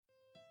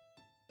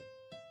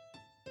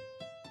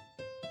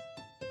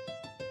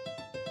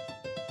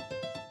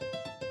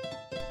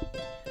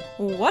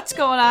What's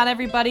going on,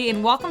 everybody,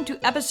 and welcome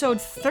to episode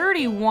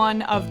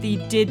 31 of the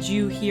Did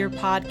You Hear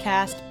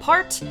podcast,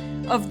 part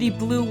of the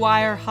Blue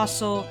Wire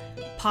Hustle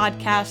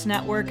podcast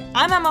network.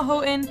 I'm Emma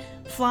Houghton,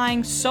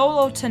 flying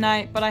solo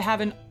tonight, but I have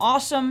an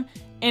awesome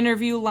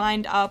interview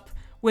lined up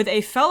with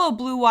a fellow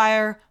Blue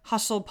Wire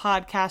Hustle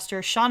podcaster,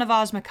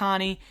 Shahnavaz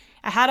Makhani.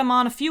 I had him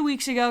on a few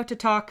weeks ago to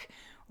talk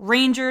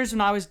Rangers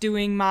when I was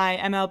doing my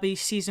MLB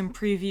season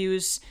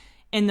previews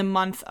in the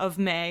month of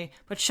May.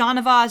 But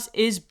Shahnavaz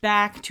is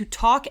back to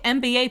talk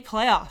NBA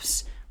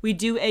playoffs. We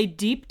do a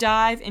deep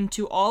dive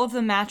into all of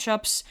the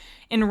matchups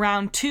in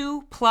round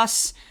 2,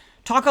 plus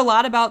talk a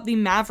lot about the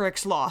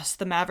Mavericks loss.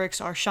 The Mavericks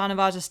are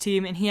Shahnavaz's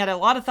team, and he had a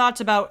lot of thoughts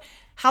about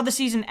how the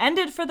season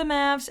ended for the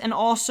Mavs, and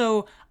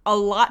also a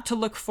lot to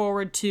look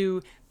forward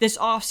to this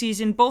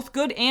offseason, both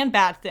good and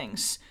bad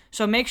things.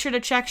 So make sure to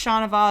check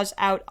Shahnavaz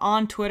out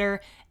on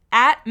Twitter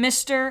at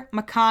Mr.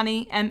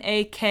 Makhani,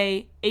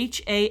 Makhani,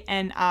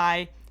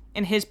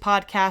 in his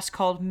podcast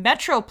called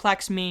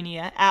Metroplex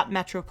Mania, at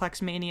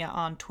Metroplex Mania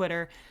on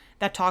Twitter,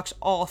 that talks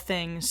all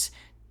things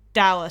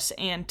Dallas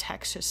and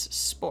Texas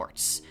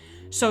sports.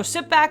 So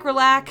sit back,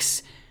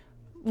 relax,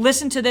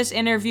 listen to this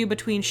interview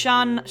between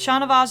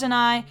Shahnavaz and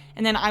I,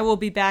 and then I will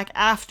be back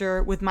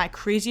after with my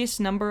craziest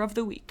number of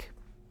the week.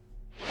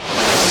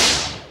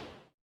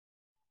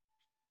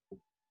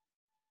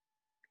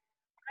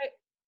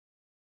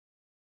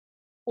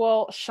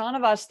 Well,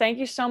 Shahnavaz, thank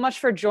you so much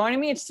for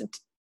joining me. It's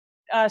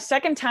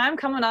second time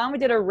coming on. We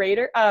did a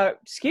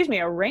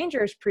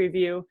Rangers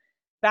preview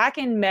back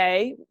in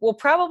May. We'll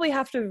probably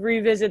have to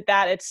revisit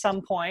that at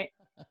some point.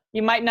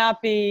 You might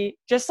not be,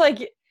 just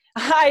like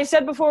I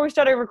said before we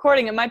started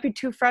recording, it might be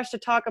too fresh to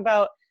talk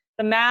about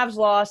the Mavs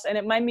loss, and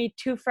it might be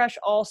too fresh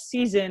all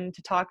season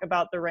to talk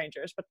about the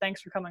Rangers. But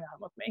thanks for coming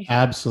on with me.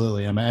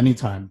 Absolutely, Emma.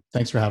 Anytime.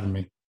 Thanks for having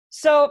me.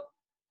 So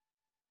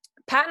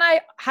Pat and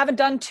I haven't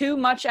done too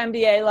much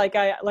NBA, like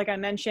I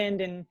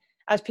mentioned, and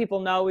as people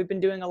know, we've been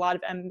doing a lot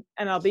of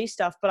MLB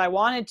stuff, but I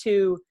wanted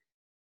to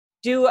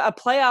do a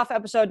playoff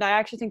episode, and I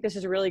actually think this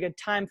is a really good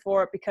time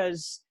for it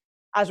because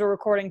as we're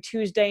recording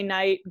Tuesday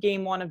night,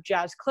 game 1 of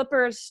Jazz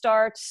Clippers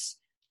starts.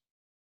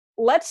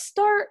 Let's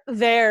start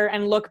there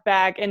and look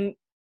back. And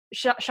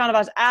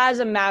Shahnavaz, as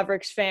a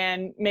Mavericks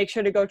fan, make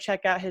sure to go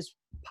check out his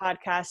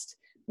podcast,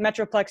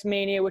 Metroplex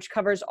Mania, which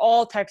covers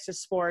all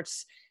Texas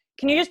sports.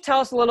 Can you just tell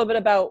us a little bit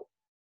about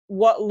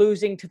what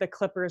losing to the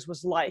Clippers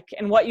was like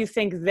and what you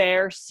think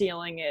their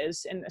ceiling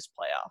is in this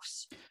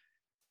playoffs?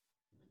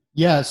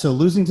 Yeah, so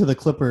losing to the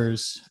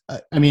Clippers,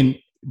 I mean,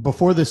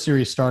 before this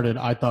series started,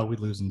 I thought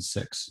we'd lose in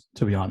 6,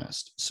 to be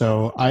honest.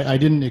 So I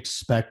didn't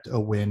expect a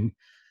win.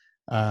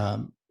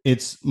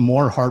 It's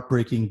more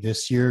heartbreaking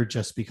this year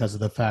just because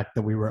of the fact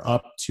that we were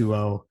up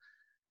 2-0.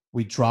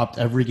 We dropped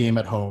every game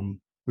at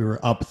home. We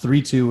were up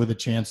 3-2 with a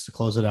chance to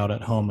close it out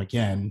at home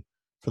again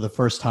for the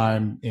first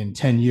time in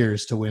 10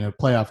 years to win a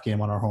playoff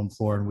game on our home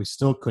floor, and we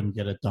still couldn't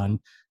get it done,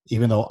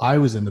 even though I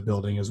was in the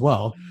building as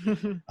well.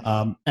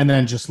 And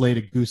then just laid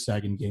a goose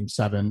egg in game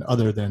 7,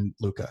 other than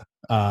Luka.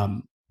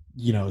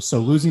 So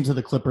losing to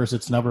the Clippers,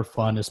 it's never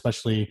fun,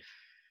 especially,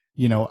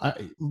 you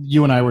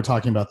and I were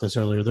talking about this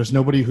earlier. There's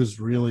nobody who's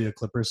really a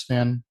Clippers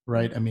fan,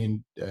 right? I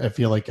mean, I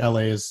feel like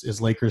LA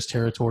is Lakers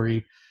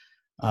territory.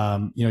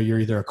 You're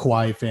either a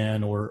Kawhi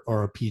fan or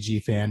a PG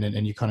fan,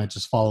 and you kind of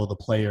just follow the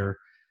player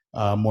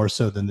more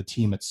so than the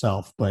team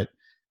itself. But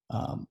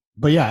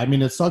yeah, I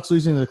mean, it sucks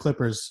losing to the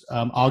Clippers.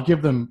 I'll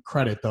give them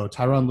credit, though.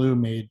 Tyronn Lue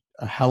made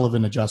a hell of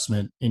an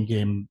adjustment in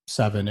game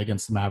 7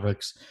 against the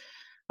Mavericks.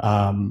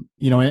 And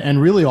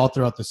really all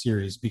throughout the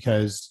series,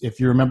 because if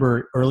you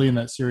remember early in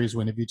that series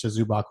when Ivica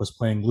Zubac was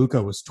playing,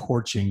 Luka was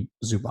torching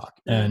Zubac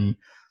and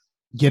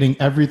getting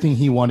everything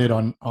he wanted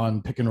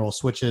on pick and roll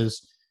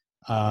switches,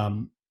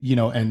 and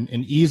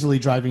easily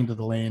driving to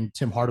the lane.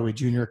 Tim Hardaway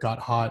Jr. got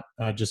hot,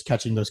 just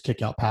catching those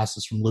kick out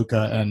passes from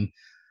Luka, and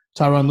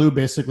Tyronn Lue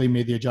basically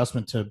made the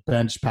adjustment to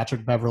bench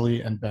Patrick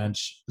Beverley and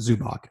bench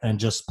Zubac and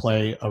just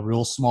play a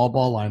real small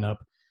ball lineup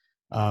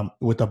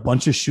with a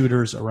bunch of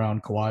shooters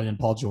around Kawhi and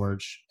Paul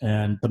George.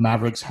 And the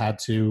Mavericks had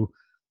to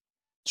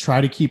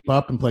try to keep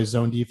up and play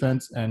zone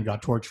defense and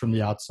got torched from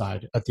the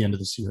outside at the end of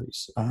the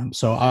series.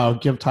 So I'll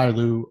give Ty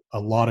Lue a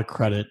lot of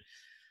credit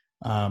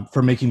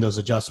for making those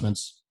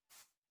adjustments.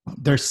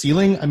 Their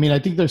ceiling, I mean, I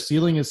think their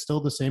ceiling is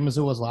still the same as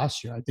it was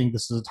last year. I think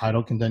this is a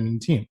title contending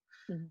team.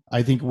 Mm-hmm.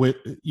 I think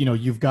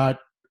you've got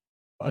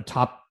a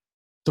top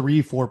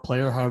 3-4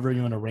 player, however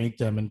you want to rank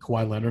them, in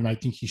Kawhi Leonard. And I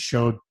think he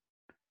showed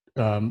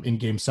in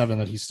game 7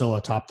 that he's still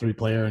a top 3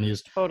 player, and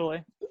he's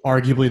totally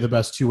arguably the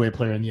best 2-way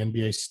player in the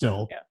NBA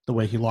still. Yeah. The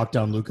way he locked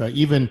down Luka,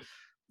 even,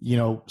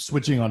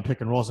 switching on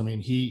pick and rolls. I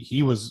mean,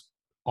 he was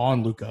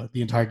on Luka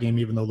the entire game,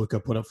 even though Luka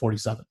put up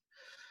 47.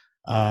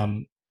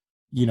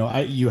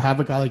 You have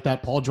a guy like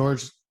that. Paul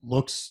George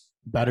looks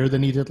better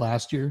than he did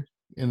last year.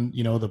 And,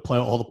 all the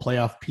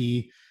playoff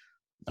P,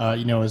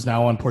 is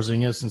now on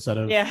Porzingis instead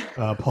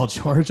of Paul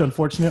George,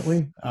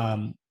 unfortunately.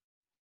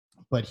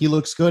 But he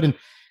looks good.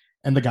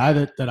 And the guy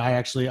that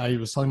I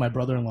was telling my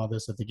brother-in-law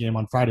this at the game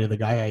on Friday, the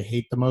guy I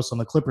hate the most on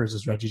the Clippers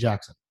is Reggie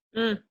Jackson.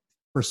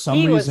 for some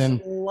he reason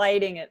was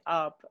lighting it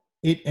up.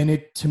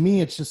 It to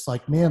me, it's just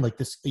like, man, like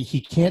this,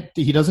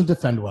 he doesn't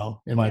defend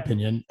well, in my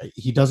opinion.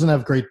 He doesn't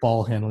have great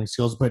ball handling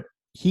skills, but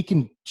he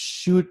can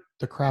shoot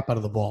the crap out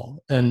of the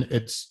ball. And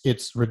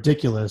it's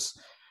ridiculous.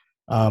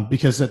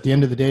 Because at the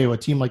end of the day, a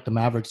team like the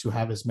Mavericks, who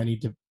have as many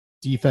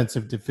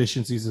defensive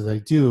deficiencies as they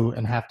do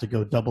and have to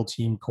go double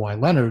team Kawhi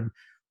Leonard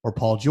or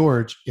Paul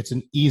George, it's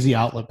an easy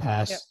outlet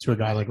pass to a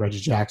guy like Reggie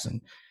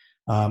Jackson.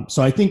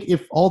 So I think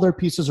if all their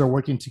pieces are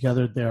working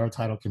together, they're a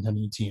title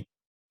contending team.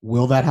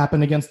 Will that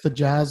happen against the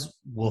Jazz?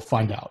 We'll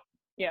find out.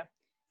 Yeah,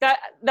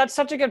 that's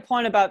such a good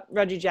point about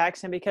Reggie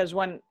Jackson, because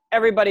when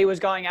everybody was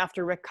going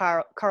after Rick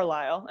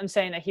Carlisle and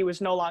saying that he was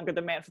no longer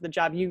the man for the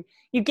job, you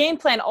game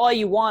plan all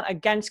you want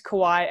against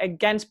Kawhi,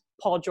 against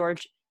Paul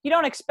George. You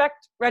don't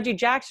expect Reggie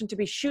Jackson to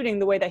be shooting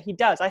the way that he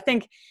does. I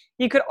think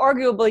you could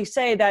arguably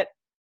say that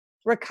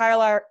Rick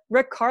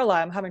Carlisle,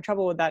 I'm having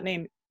trouble with that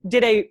name,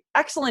 did a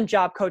excellent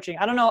job coaching.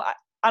 I don't know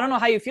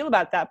how you feel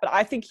about that, but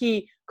I think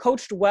he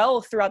coached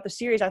well throughout the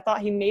series. I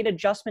thought he made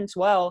adjustments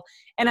well.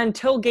 And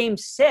until game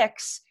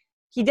 6,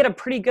 he did a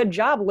pretty good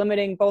job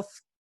limiting both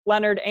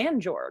Leonard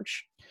and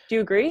George. Do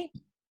you agree?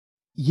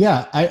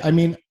 Yeah. I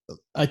mean,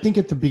 I think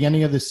at the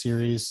beginning of the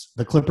series,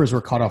 the Clippers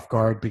were caught off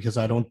guard because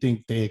I don't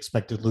think they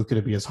expected Luka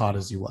to be as hot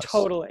as he was.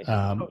 Totally.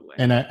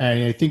 And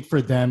I think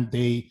for them,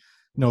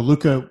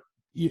 Luka,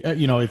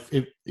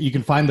 if you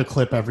can find the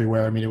clip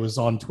everywhere. I mean, it was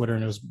on Twitter,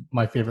 and it was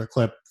my favorite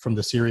clip from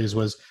the series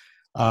was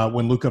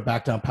when Luka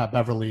backed down Pat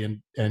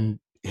Beverly and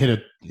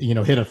hit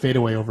a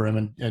fadeaway over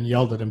him and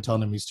yelled at him,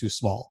 telling him he's too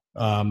small.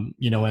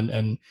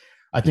 And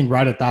I think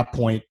right at that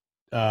point,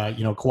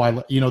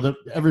 Kawhi,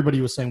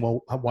 everybody was saying,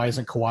 well, why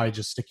isn't Kawhi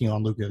just sticking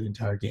on Luka the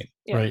entire game?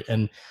 Yeah. Right.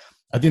 And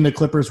I think the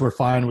Clippers were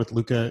fine with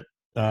Luka,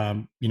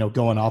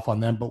 going off on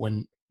them. But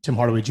when Tim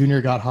Hardaway Jr.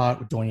 got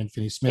hot, Dorian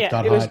Finney-Smith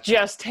got hot. It was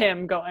just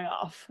him going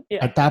off.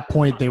 Yeah. At that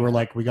point, they were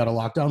like, we got to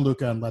lock down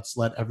Luka and let's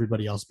let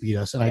everybody else beat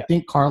us. And I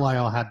think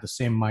Carlisle had the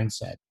same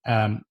mindset.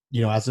 And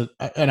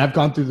I've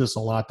gone through this a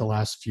lot the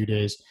last few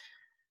days.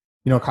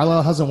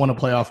 Carlisle hasn't won a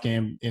playoff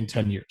game in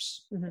 10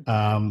 years.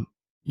 Mm-hmm.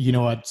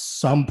 At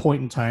some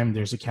point in time,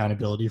 there's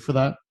accountability for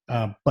that.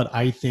 But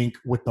I think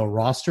with the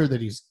roster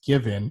that he's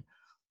given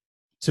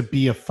to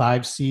be a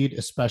 5 seed,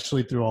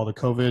 especially through all the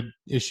COVID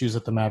issues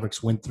that the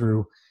Mavericks went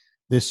through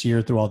this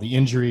year, through all the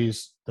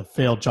injuries, the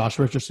failed Josh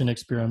Richardson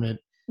experiment,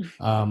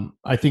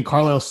 I think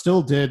Carlisle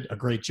still did a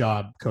great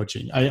job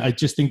coaching. I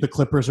just think the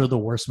Clippers are the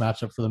worst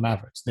matchup for the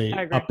Mavericks. They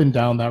up and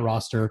down that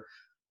roster.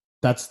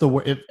 That's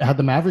had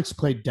the Mavericks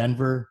played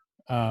Denver,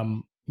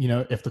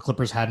 if the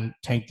Clippers hadn't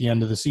tanked the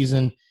end of the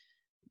season,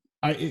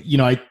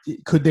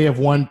 could they have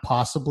won?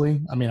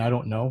 Possibly. I mean, I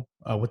don't know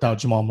without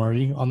Jamal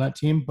Murray on that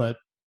team, but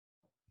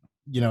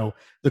the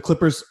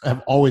Clippers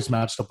have always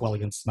matched up well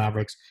against the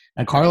Mavericks,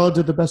 and Carlisle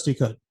did the best he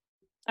could.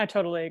 I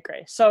totally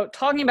agree. So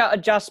talking about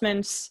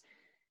adjustments,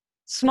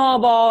 small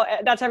ball,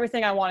 that's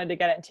everything I wanted to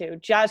get into.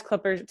 Jazz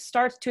Clippers, it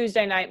starts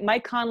Tuesday night.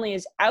 Mike Conley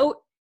is out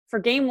for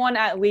game 1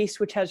 at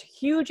least, which has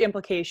huge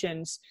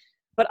implications.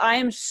 But I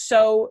am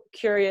so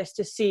curious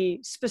to see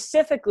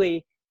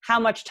specifically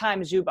how much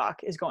time Zubac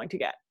is going to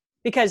get.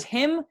 Because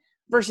him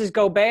versus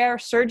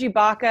Gobert, Serge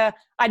Ibaka,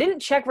 I didn't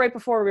check right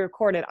before we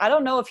recorded. I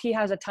don't know if he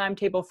has a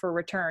timetable for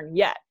return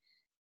yet.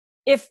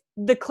 If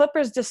the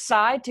Clippers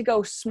decide to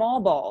go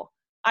small ball,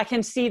 I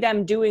can see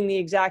them doing the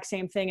exact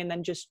same thing and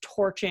then just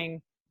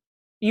torching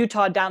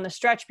Utah down the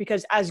stretch,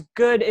 because as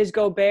good as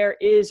Gobert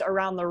is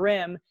around the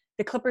rim,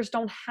 the Clippers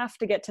don't have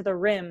to get to the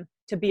rim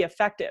to be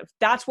effective.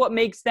 That's what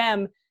makes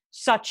them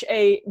such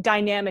a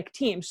dynamic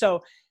team.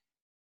 So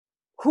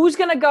who's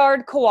going to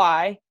guard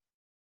Kawhi?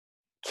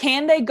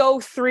 Can they go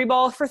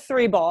 3-ball for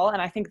 3-ball?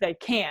 And I think they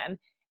can.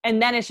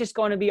 And then it's just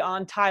going to be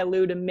on Ty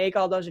Lue to make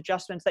all those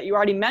adjustments that you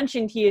already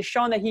mentioned. He has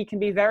shown that he can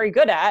be very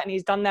good at, and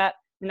he's done that,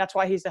 and that's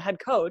why he's the head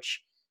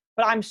coach.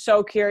 But I'm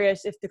so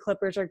curious if the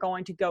Clippers are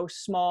going to go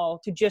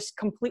small to just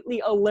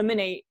completely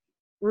eliminate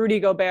Rudy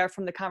Gobert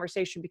from the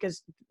conversation,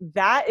 because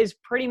that is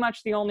pretty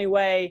much the only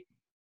way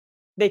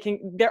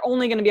they're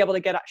only going to be able to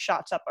get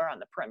shots up around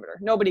the perimeter.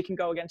 Nobody can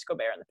go against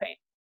Gobert in the paint.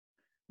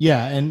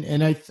 Yeah,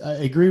 and I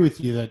agree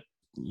with you that,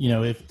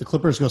 if the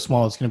Clippers go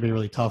small, it's going to be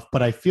really tough.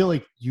 But I feel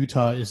like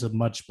Utah is a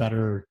much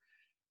better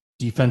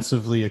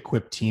defensively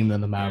equipped team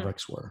than the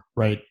Mavericks were,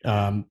 right?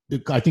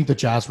 I think the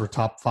Jazz were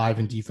top 5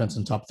 in defense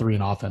and top 3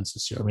 in offense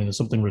this year. I mean, it's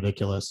something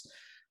ridiculous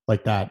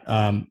like that.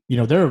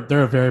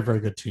 They're a very, very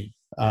good team.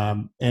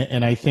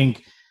 And I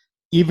think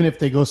even if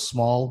they go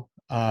small,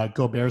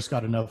 Gobert's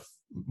got enough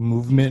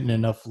movement and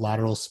enough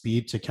lateral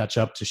speed to catch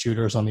up to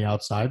shooters on the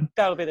outside.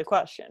 That'll be the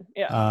question.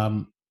 Yeah.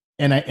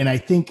 And I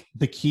think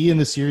the key in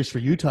the series for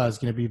Utah is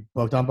going to be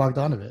Bogdan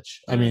Bogdanovic.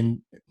 I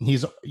mean,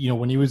 he's,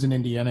 when he was in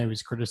Indiana, he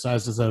was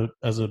criticized as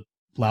a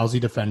lousy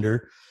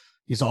defender.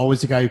 He's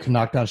always the guy who can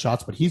knock down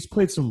shots, but he's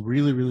played some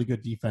really, really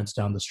good defense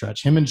down the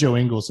stretch. Him and Joe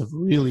Ingles have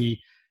really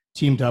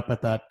teamed up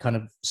at that kind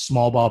of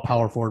small ball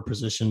power forward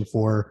position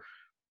for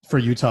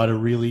Utah to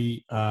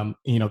really, kind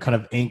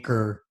of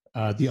anchor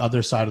the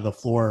other side of the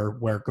floor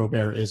where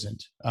Gobert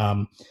isn't.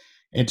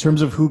 In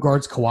terms of who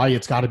guards Kawhi,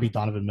 it's got to be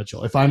Donovan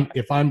Mitchell. If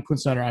I'm Quinn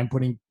Snyder, I'm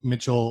putting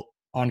Mitchell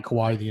on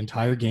Kawhi the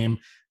entire game,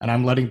 and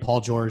I'm letting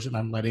Paul George and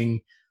I'm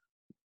letting,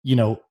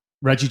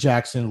 Reggie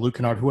Jackson, Luke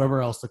Kennard,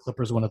 whoever else the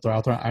Clippers want to throw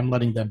out there, I'm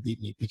letting them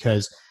beat me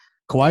because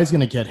Kawhi is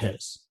going to get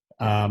his.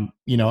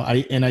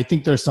 I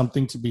think there's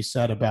something to be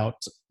said about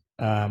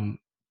trying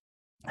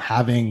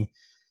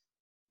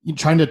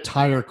to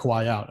tire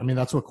Kawhi out. I mean,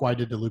 that's what Kawhi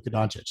did to Luka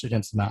Doncic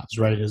against the Mavs,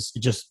 right? He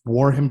just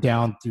wore him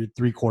down through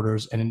three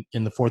quarters, and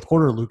in the fourth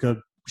quarter, Luka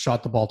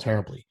shot the ball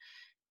terribly.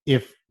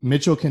 If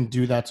Mitchell can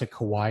do that to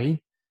Kawhi,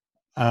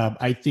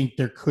 I think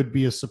there could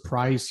be a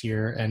surprise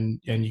here,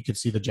 and you could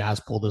see the Jazz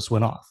pull this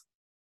one off.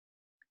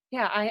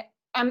 Yeah,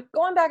 I'm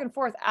going back and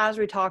forth as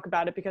we talk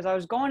about it because I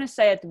was going to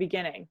say at the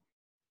beginning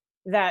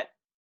that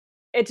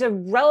it's a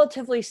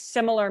relatively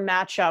similar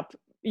matchup.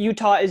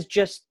 Utah is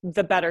just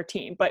the better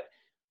team, but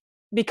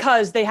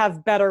because they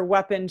have better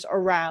weapons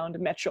around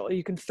Mitchell,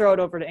 you can throw it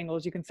over to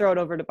Ingles, you can throw it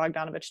over to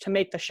Bogdanovic to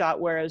make the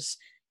shot, whereas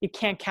you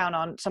can't count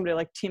on somebody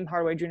like Tim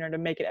Hardaway Jr. to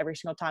make it every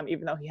single time,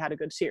 even though he had a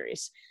good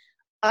series.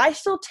 I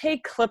still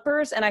take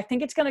Clippers, and I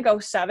think it's going to go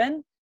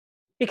 7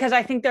 because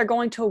I think they're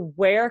going to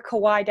wear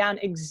Kawhi down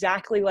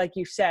exactly like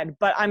you said.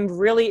 But I'm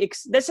really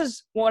this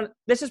is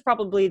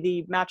probably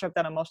the matchup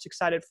that I'm most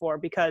excited for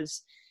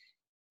because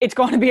it's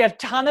going to be a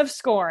ton of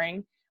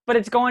scoring, but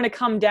it's going to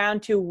come down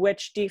to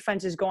which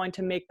defense is going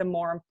to make the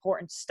more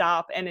important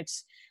stop. And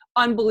it's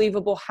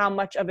unbelievable how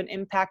much of an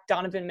impact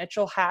Donovan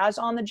Mitchell has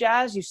on the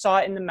Jazz. You saw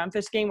it in the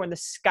Memphis game where the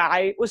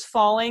sky was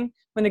falling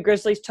when the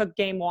Grizzlies took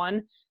game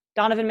 1.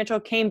 Donovan Mitchell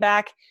came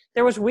back.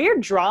 There was weird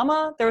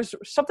drama. There was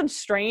something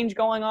strange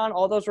going on.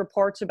 All those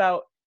reports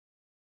about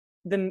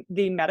the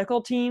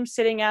medical team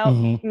sitting out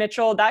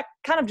Mitchell, that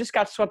kind of just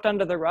got swept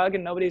under the rug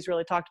and nobody's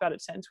really talked about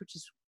it since, which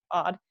is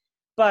odd.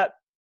 But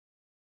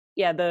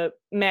yeah,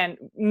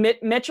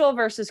 Mitchell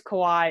versus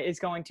Kawhi is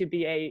going to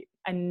be a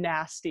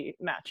nasty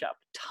matchup.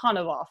 Ton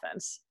of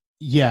offense.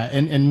 Yeah,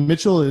 and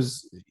Mitchell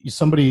is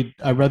somebody,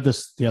 I read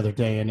this the other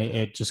day and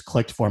it just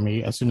clicked for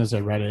me as soon as I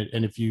read it.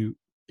 And if you're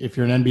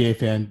an NBA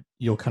fan,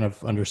 you'll kind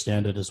of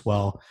understand it as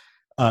well.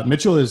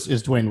 Mitchell is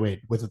Dwayne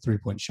Wade with a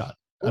 3-point shot.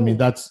 Ooh. I mean,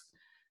 that's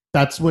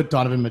what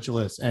Donovan Mitchell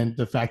is. And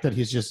the fact that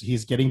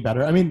he's getting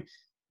better. I mean,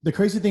 the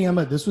crazy thing,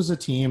 Emma, this was a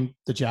team,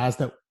 the Jazz,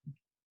 that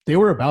they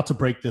were about to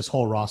break this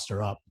whole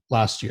roster up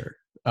last year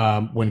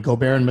when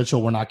Gobert and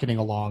Mitchell were not getting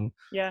along.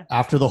 Yeah.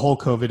 After the whole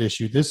COVID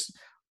issue,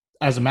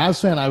 as a Mavs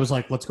fan, I was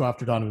like, let's go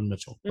after Donovan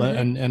Mitchell.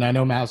 And I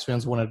know Mavs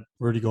fans wanted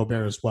Rudy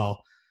Gobert as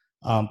well.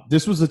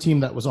 This was a team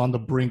that was on the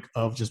brink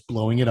of just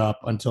blowing it up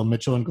until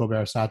Mitchell and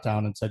Gobert sat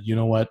down and said, you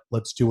know what,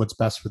 let's do what's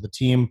best for the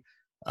team.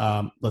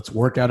 Let's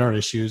work out our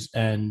issues.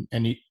 And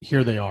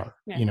here they are,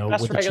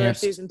 best with regular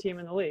season team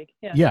in the league.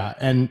 Yeah.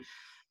 And,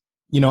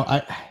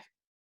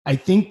 I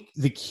think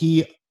the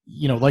key,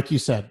 like you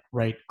said,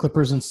 right,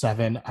 Clippers in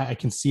 7, I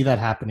can see that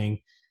happening.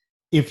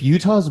 If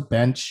Utah's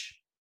bench,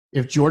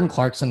 if Jordan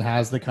Clarkson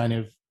has the kind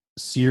of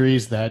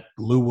series that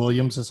Lou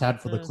Williams has had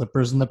for the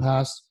Clippers in the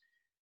past,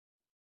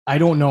 I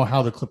don't know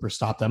how the Clippers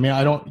stop that. I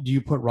mean, do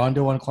you put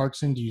Rondo on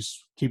Clarkson? Do you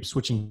keep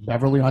switching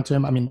Beverly onto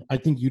him? I mean, I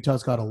think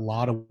Utah's got a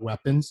lot of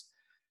weapons.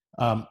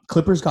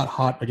 Clippers got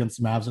hot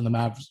against the Mavs, and the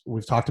Mavs,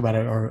 we've talked about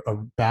it, are a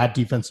bad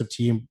defensive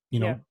team,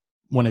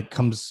 when it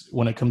comes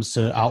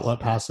to outlet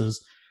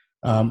passes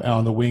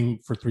on the wing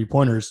for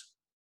 3-pointers.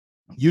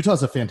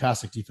 Utah's a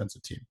fantastic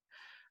defensive team.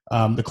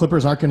 The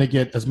Clippers aren't going to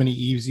get as many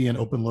easy and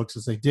open looks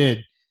as they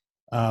did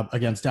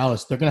against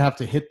Dallas. They're going to have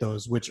to hit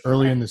those, which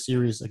early in the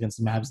series against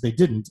the Mavs, they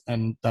didn't.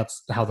 And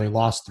that's how they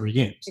lost 3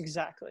 games.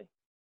 Exactly.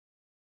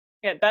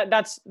 Yeah,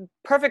 that's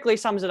perfectly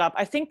sums it up.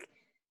 I think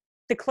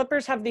the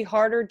Clippers have the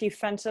harder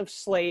defensive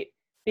slate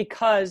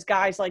because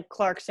guys like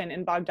Clarkson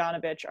and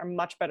Bogdanovic are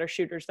much better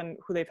shooters than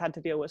who they've had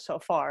to deal with so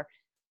far.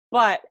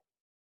 But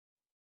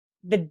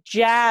the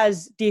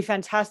Jazz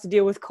defense has to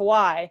deal with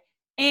Kawhi.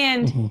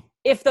 And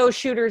if those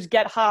shooters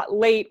get hot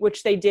late,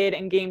 which they did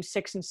in games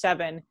 6 and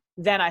 7,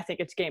 then I think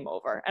it's game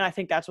over. And I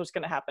think that's what's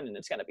going to happen, and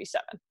it's going to be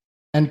 7.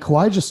 And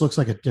Kawhi just looks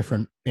like a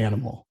different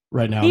animal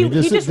right now. He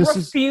just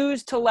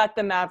refused to let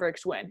the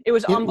Mavericks win. It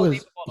was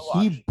unbelievable to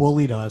watch. He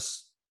bullied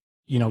us,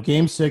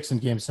 game 6 and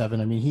game 7.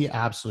 I mean, he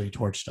absolutely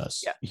torched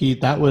us. Yeah.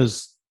 It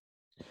was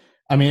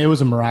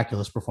a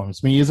miraculous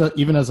performance. I mean,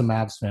 even as a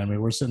Mavs fan,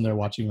 we're sitting there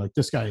watching like,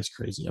 this guy is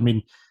crazy. I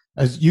mean,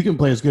 as you can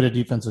play as good a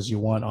defense as you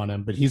want on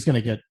him, but he's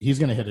going to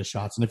hit his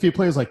shots. And if he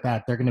plays like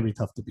that, they're going to be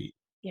tough to beat.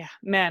 Yeah,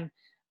 man.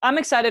 I'm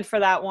excited for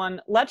that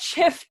one. Let's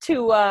shift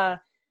to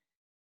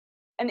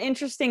an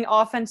interesting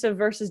offensive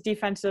versus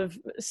defensive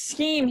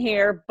scheme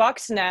here.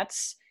 Bucks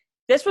Nets.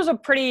 This was a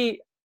pretty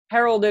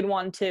heralded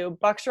one too.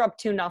 Bucks are up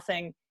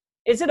 2-0.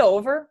 Is it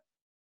over?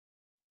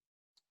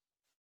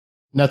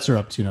 Nets are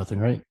up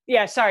 2-0, right?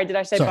 Yeah, sorry. Did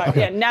I say Bucks?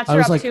 Okay. Yeah, Nets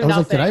are up 2-0. I was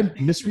like, did I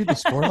misread the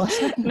score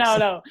last night?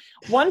 No.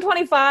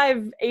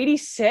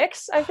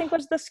 125-86, I think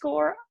was the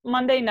score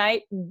Monday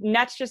night.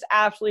 Nets just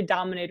absolutely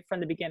dominated from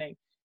the beginning.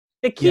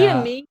 The key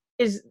to me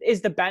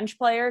is the bench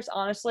players,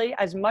 honestly.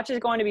 As much as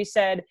going to be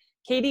said,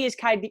 KD is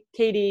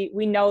KD.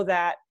 We know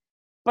that.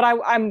 But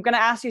I'm going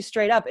to ask you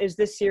straight up, is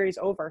this series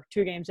over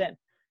 2 games in?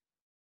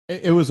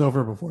 It was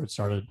over before it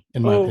started,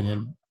 in my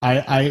opinion.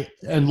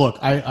 And look,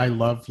 I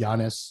love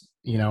Giannis.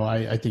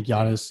 I think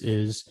Giannis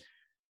is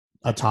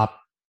a top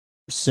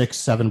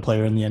 6-7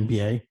 player in the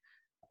NBA.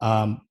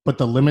 But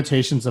the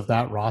limitations of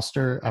that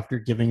roster after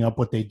giving up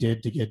what they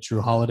did to get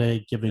Drew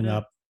Holiday, giving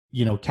up,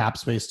 cap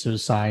space to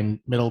sign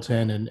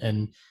Middleton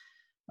and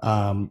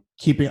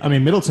keeping, I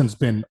mean, Middleton's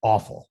been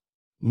awful.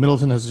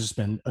 Middleton has just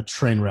been a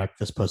train wreck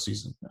this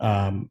postseason,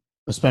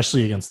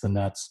 especially against the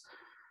Nets.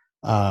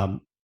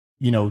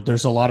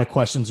 There's a lot of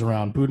questions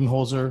around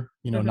Budenholzer,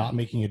 not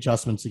making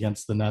adjustments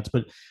against the Nets,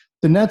 but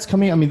the Nets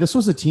coming, I mean, this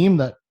was a team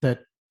that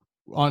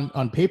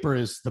on paper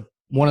is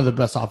one of the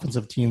best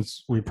offensive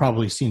teams we've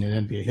probably seen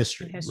in NBA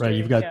history, right?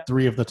 You've got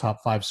 3 of the top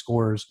 5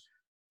 scorers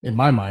in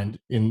my mind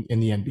in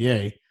the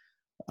NBA.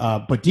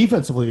 But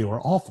defensively, they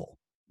were awful.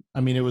 I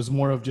mean, it was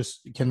more of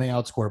just, can they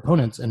outscore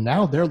opponents? And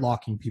now they're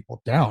locking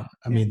people down.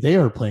 I mean, they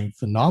are playing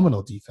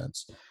phenomenal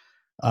defense.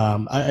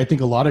 I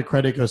think a lot of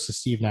credit goes to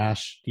Steve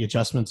Nash, the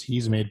adjustments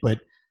he's made. But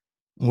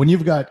when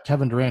you've got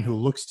Kevin Durant, who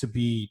looks to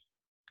be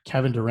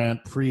Kevin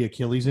Durant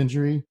pre-Achilles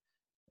injury,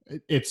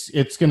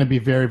 it's going to be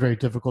very, very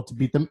difficult to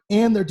beat them.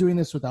 And they're doing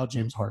this without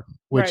James Harden,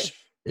 which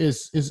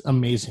is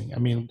amazing. I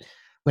mean,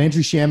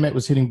 Landry Shamet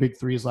was hitting big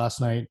threes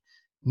last night.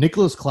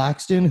 Nicholas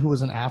Claxton, who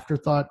was an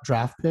afterthought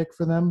draft pick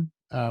for them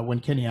when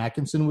Kenny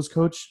Atkinson was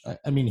coach,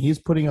 I mean, he's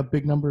putting up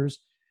big numbers.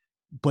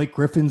 Blake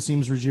Griffin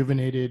seems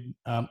rejuvenated,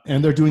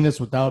 and they're doing this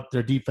without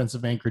their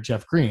defensive anchor,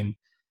 Jeff Green.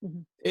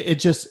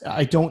 Mm-hmm.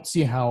 I don't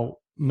see how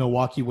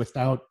Milwaukee,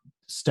 without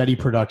steady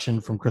production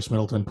from Chris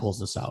Middleton, pulls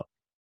this out.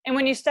 And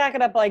when you stack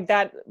it up like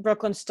that,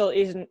 Brooklyn still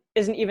isn't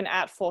even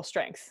at full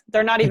strength.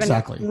 They're not even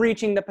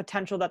reaching the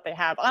potential that they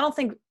have. I don't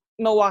think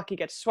Milwaukee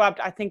gets swept.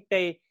 I think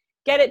they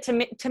get it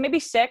to maybe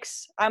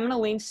 6. I'm going to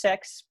lean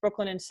 6,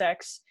 Brooklyn in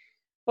 6.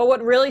 But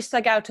what really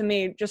stuck out to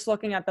me, just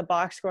looking at the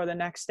box score the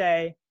next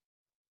day,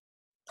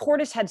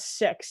 Portis had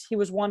 6. He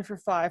was 1 for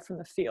 5 from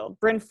the field.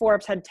 Bryn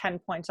Forbes had 10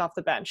 points off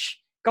the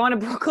bench. Going to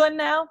Brooklyn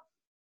now,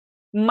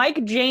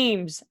 Mike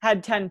James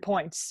had 10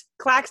 points.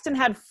 Claxton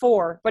had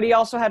 4, but he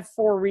also had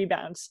 4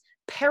 rebounds.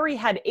 Perry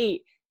had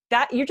 8.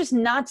 That you're just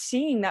not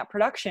seeing that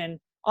production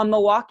on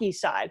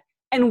Milwaukee's side.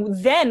 And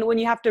then when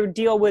you have to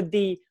deal with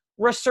the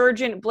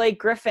resurgent Blake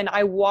Griffin,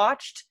 I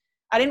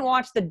didn't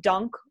watch the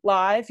dunk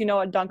live. You know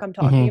what dunk I'm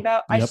talking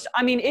about? Yep.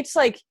 I mean, it's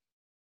like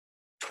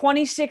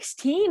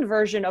 2016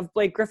 version of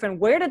Blake Griffin.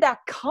 Where did that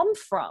come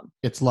from?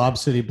 It's Lob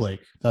City Blake.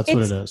 What it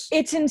is.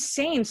 It's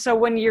insane. So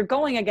when you're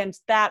going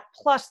against that,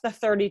 plus the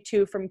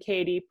 32 from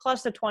KD,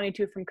 plus the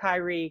 22 from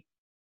Kyrie,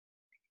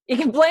 you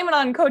can blame it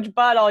on Coach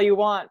Bud all you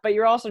want, but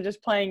you're also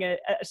just playing a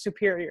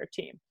superior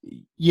team.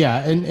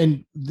 Yeah,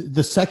 and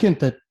the second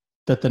that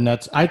the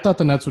Nets, I thought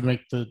the Nets would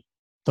make the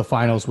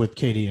finals with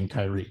KD and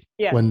Kyrie.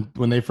 Yeah.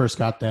 When they first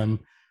got them,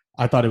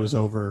 I thought it was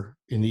over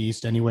in the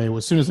East anyway.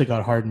 As soon as they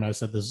got Harden, I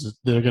said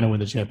they're going to win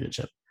the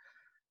championship.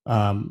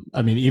 I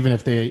mean, even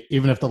if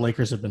the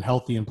Lakers had been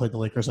healthy and played the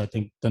Lakers, I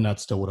think the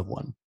Nets still would have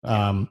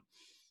won.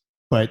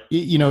 But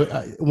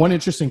one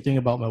interesting thing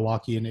about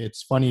Milwaukee, and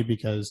it's funny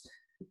because,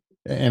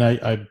 and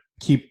I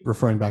keep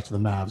referring back to the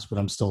Mavs, but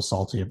I'm still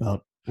salty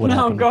about what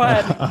happened. No, go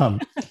ahead.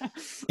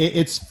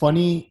 It's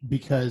funny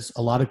because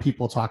a lot of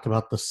people talk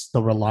about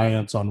the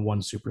reliance on one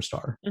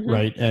superstar,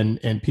 right?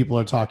 And people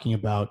are talking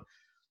about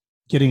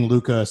getting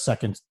Luka a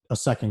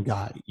second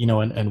guy,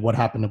 and what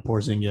happened to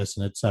Porzingis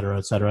and et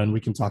cetera, and we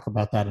can talk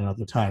about that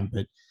another time.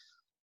 But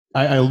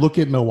I look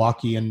at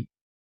Milwaukee and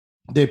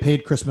they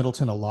paid Chris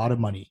Middleton a lot of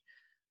money,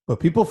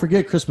 but people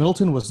forget Chris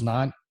Middleton was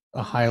not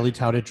a highly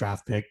touted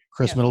draft pick.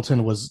 Chris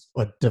Middleton was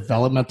a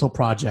developmental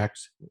project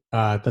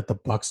that the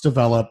Bucks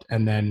developed,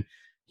 and then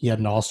he had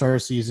an all-star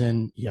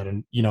season. He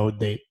had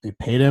they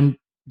paid him.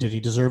 Did he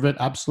deserve it?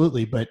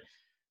 Absolutely, but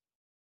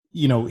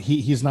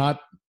he's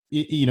not.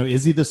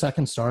 Is he the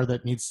second star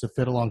that needs to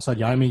fit alongside?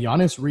 I mean,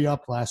 Giannis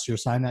re-upped last year,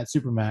 signed that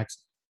Supermax,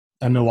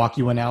 and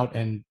Milwaukee went out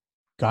and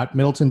got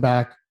Middleton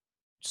back,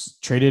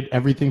 traded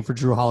everything for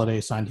Drew Holiday,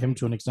 signed him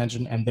to an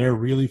extension, and they're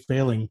really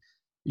failing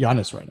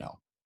Giannis right now.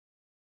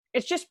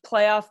 It's just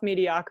playoff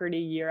mediocrity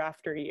year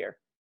after year.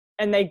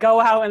 And they go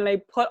out and they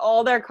put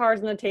all their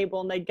cards on the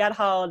table and they get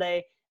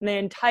Holiday and they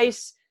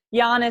entice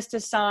Giannis to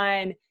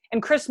sign.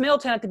 And Chris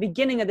Middleton at the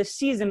beginning of the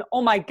season,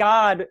 oh my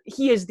God,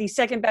 he is the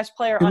second best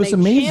player on a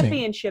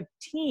championship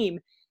team.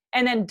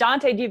 And then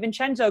Dante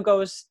DiVincenzo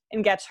goes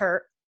and gets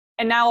hurt.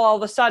 And now all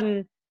of a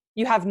sudden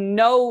you have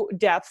no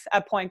depth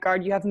at point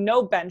guard. You have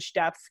no bench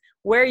depth.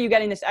 Where are you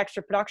getting this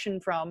extra production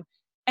from?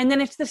 And then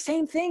it's the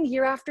same thing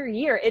year after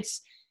year.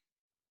 It's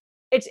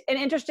an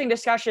interesting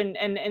discussion,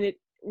 and it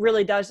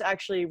really does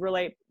actually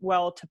relate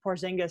well to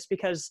Porzingis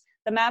because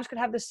the Mavs could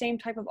have the same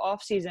type of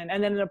offseason.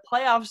 And then in the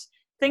playoffs,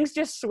 things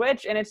just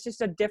switch, and it's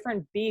just a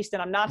different beast.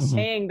 And I'm not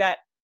saying that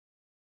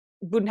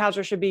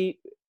Budenholzer should be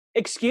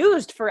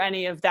excused for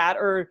any of that,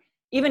 or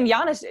even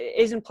Giannis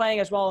isn't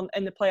playing as well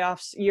in the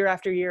playoffs year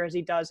after year as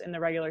he does in the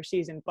regular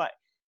season. But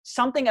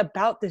something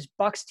about this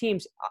Bucks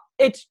teams,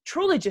 it's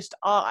truly just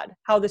odd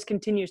how this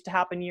continues to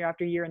happen year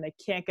after year, and they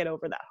can't get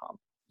over that hump.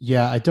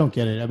 Yeah, I don't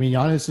get it. I mean,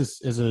 Giannis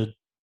is a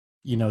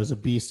is a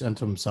beast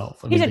unto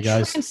himself. I He's mean, a the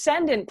guy's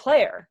transcendent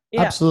player.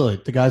 Yeah,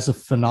 absolutely the guy's a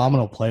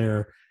phenomenal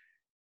player,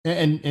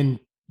 and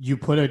you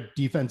put a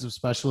defensive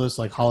specialist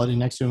like Holiday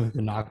next to him who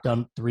can knock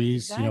down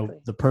threes. You know,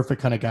 exactly. the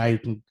perfect kind of guy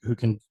who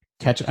can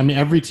catch. I mean,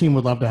 every team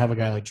would love to have a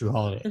guy like Drew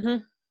Holiday.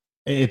 Mm-hmm.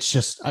 It's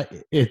just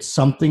it's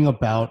something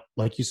about,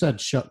 like you said,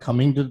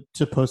 coming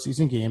to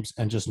postseason games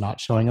and just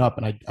not showing up,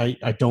 and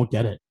I don't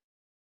get it.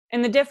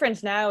 And the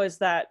difference now is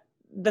that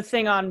the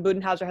thing on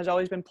Budenholzer has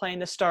always been playing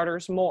the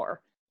starters more.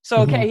 So,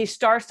 Mm-hmm. okay, he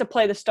starts to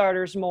play the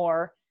starters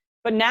more.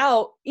 But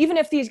now, even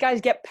if these guys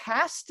get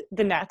past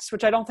the Nets,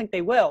 which I don't think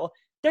they will,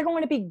 they're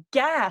going to be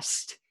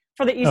gassed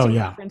for the Oh Eastern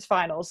yeah, Conference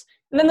Finals.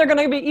 And then they're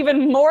going to be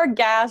even more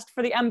gassed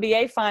for the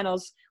NBA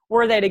Finals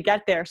were they to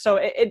get there. So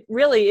it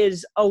really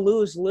is a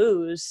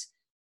lose-lose,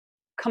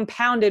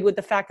 compounded with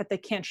the fact that they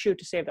can't shoot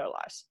to save their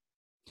lives.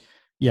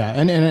 yeah,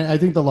 and I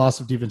think the loss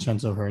of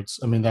DiVincenzo hurts.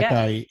 I mean, that Yeah.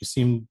 guy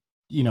seemed,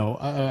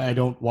 I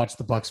don't watch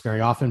the Bucks very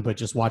often, but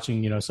just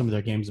watching, some of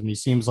their games, I mean, he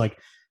seems like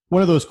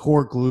one of those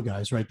core glue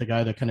guys, right? The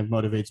guy that kind of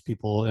motivates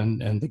people,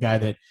 and the guy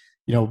that,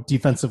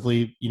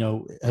 defensively,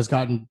 has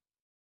gotten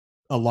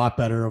a lot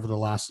better over the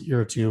last year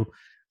or two.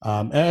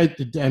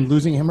 And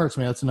losing him hurts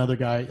me. That's another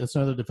guy. That's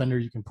another defender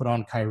you can put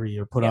on Kyrie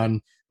or put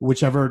on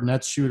whichever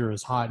Nets shooter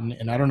is hot.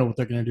 And I don't know what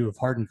they're going to do if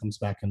Harden comes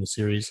back in the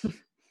series.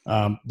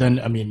 Then,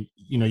 I mean,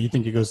 you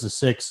think it goes to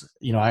 6.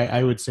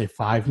 I would say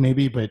 5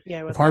 maybe. But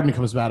if Harden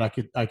comes back,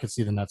 I could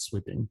see the Nets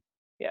sweeping.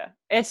 Yeah,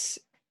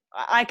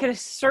 I could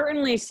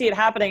certainly see it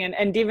happening.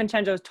 And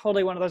DiVincenzo is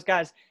totally one of those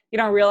guys. You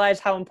don't realize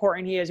how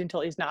important he is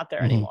until he's not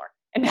there anymore.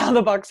 And now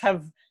the Bucks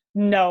have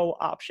no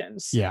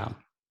options. Yeah.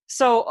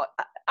 So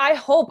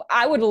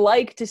I would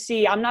like to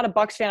see, I'm not a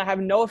Bucks fan. I have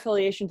no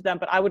affiliation to them,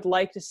 but I would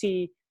like to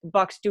see the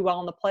Bucks do well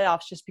in the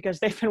playoffs just because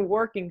they've been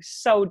working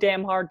so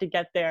damn hard to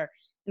get there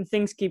and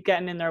things keep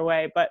getting in their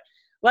way. But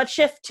let's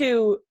shift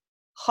to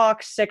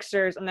Hawks,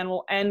 Sixers, and then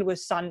we'll end with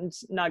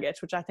Suns,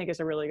 Nuggets, which I think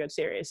is a really good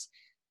series.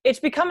 It's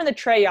becoming the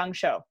Trae Young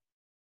show.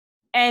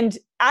 And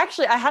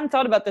actually, I hadn't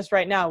thought about this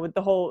right now with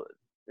the whole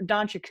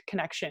Doncic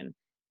connection.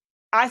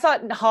 I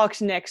thought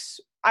Hawks, Knicks,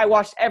 I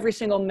watched every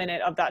single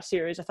minute of that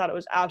series. I thought it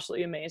was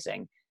absolutely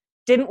amazing.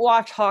 Didn't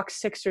watch Hawks,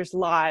 Sixers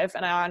live,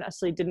 and I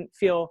honestly didn't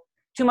feel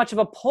too much of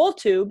a pull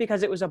to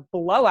because it was a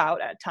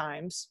blowout at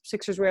times.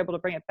 Sixers were able to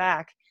bring it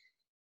back.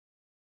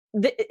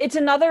 It's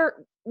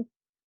another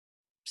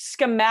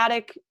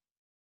schematic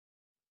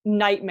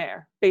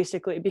nightmare,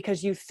 basically,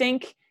 because you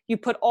think you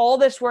put all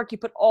this work, you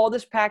put all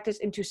this practice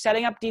into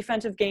setting up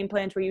defensive game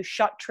plans where you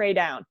shut Trae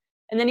down.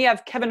 And then you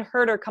have Kevin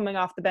Huerter coming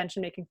off the bench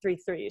and making 3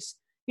 threes.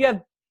 You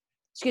have,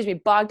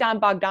 Bogdan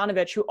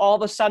Bogdanovic, who all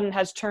of a sudden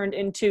has turned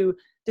into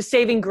the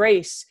saving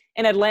grace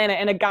in Atlanta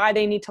and a guy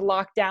they need to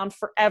lock down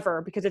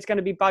forever because it's going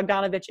to be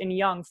Bogdanovic and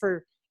Young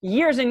for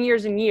years and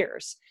years and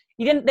years.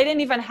 They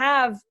didn't even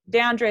have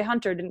DeAndre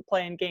Hunter didn't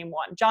play in game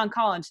 1. John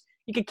Collins.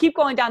 You could keep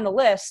going down the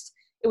list.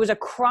 It was a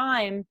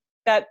crime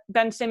that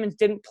Ben Simmons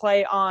didn't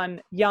play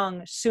on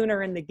Young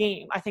sooner in the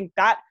game. I think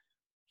that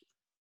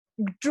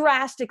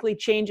drastically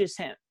changes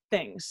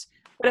things.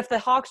 But if the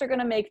Hawks are going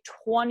to make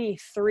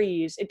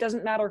 23s, it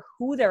doesn't matter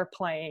who they're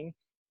playing.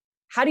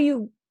 How do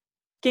you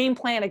game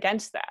plan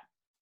against that?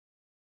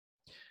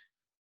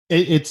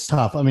 It's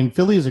tough. I mean,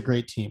 Philly is a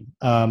great team.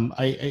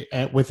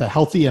 I with a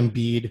healthy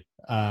Embiid,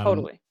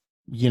 Totally.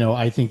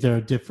 I think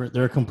they're different.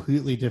 They're a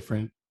completely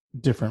different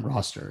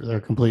roster. They're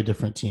a completely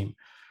different team.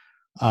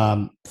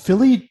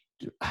 Philly,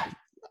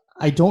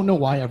 I don't know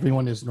why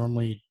everyone is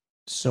normally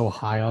so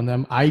high on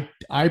them. I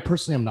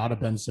personally am not a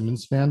Ben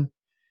Simmons fan.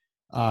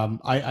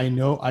 I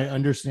know, I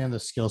understand the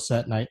skill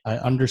set and I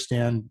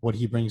understand what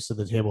he brings to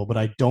the table, but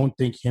I don't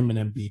think him and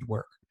Embiid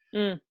work.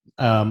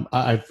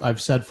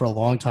 I've said for a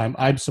long time,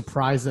 I'm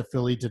surprised that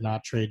Philly did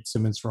not trade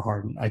Simmons for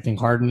Harden. I think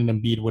Harden and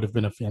Embiid would have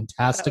been a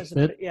fantastic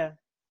fit.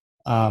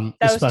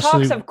 Those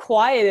talks have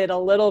quieted a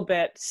little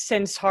bit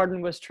since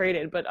Harden was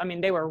traded, but I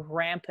mean, they were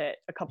rampant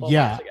a couple of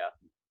months ago.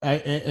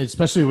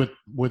 Especially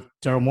with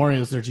Daryl Morey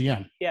as their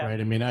GM. Yeah. Right.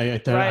 I mean, I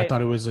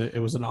thought it was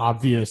an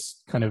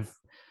obvious kind of,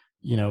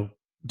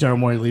 Daryl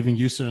Morey leaving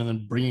Houston and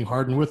then bringing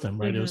Harden with him.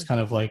 Right. Mm-hmm. It was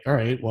kind of like, all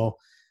right, well,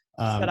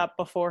 set up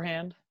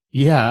beforehand.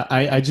 Yeah.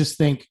 I just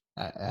think,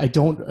 I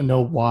don't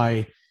know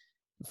why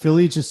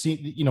Philly just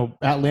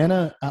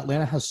Atlanta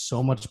has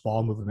so much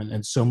ball movement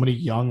and so many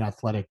young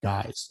athletic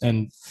guys,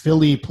 and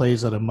Philly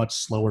plays at a much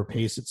slower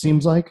pace, it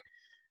seems like.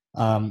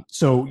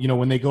 So,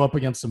 when they go up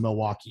against the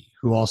Milwaukee,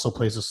 who also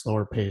plays a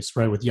slower pace,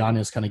 right, with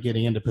Giannis kind of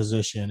getting into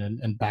position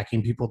and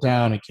backing people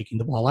down and kicking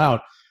the ball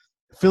out,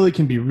 Philly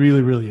can be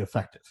really, really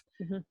effective.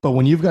 Mm-hmm. But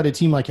when you've got a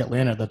team like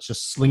Atlanta that's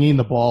just slinging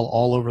the ball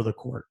all over the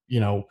court,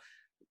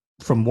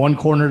 from one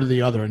corner to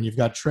the other, and you've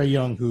got Trae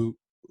Young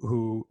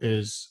who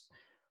is,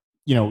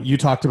 you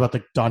talked about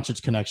the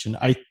Doncic connection.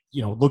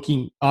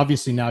 Looking,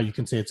 obviously now you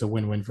can say it's a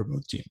win-win for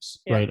both teams,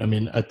 right? I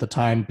mean, at the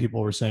time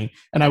people were saying,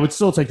 and I would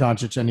still take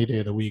Doncic any day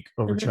of the week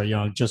over Trae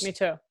Young, just Me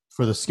too.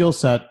 For the skill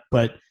set.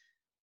 But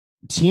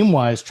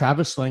team-wise,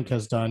 Travis Schlenk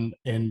has done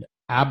an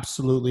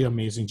absolutely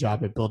amazing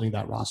job at building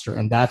that roster,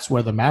 and that's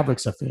where the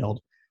Mavericks have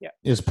failed.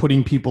 is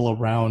putting people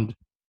around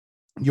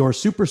your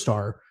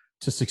superstar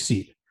to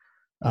succeed.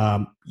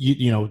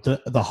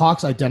 The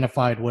Hawks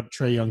identified what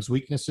Trae Young's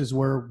weaknesses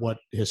were, what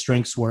his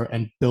strengths were,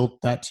 and built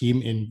that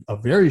team in a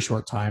very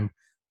short time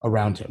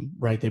around him,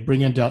 right? They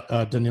bring in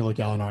Danilo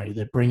Gallinari.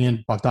 They bring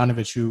in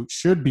Bogdanovic, who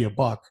should be a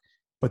buck,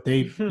 but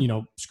they,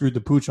 screwed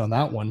the pooch on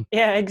that one.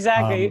 Yeah,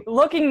 exactly.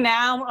 Looking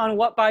now on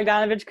what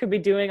Bogdanovic could be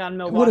doing on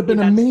Milwaukee, it would have been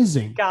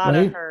amazing. Gotta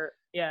right? hurt.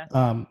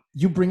 Yeah.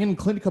 You bring in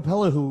Clint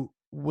Capella, who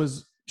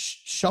was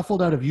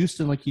shuffled out of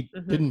Houston like he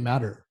didn't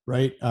matter,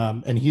 right?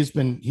 And he's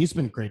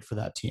been great for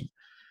that team.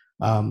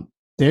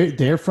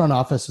 Their front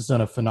office has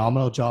done a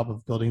phenomenal job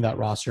of building that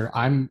roster.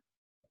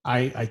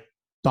 I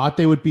thought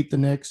they would beat the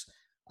Knicks.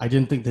 I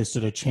didn't think they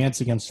stood a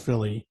chance against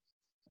Philly.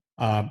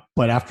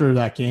 But after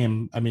that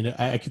game, I mean,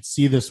 I could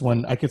see this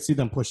one. I could see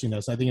them pushing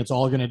this. I think it's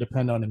all going to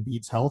depend on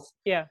Embiid's health.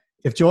 Yeah.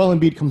 If Joel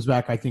Embiid comes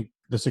back, I think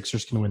the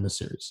Sixers can win the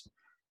series.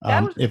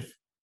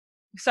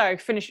 Sorry,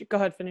 finish. Go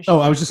ahead, finish. Oh,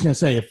 I was just going to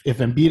say, if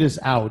Embiid is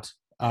out,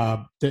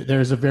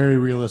 there's a very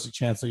realistic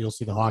chance that you'll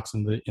see the Hawks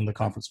in the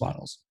conference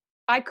finals.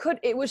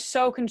 It was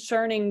so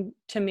concerning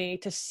to me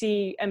to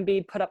see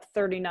Embiid put up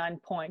 39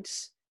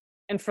 points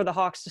and for the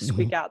Hawks to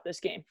squeak out this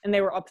game. And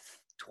they were up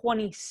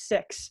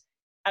 26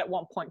 at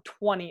one point,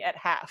 20 at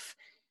half.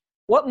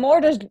 What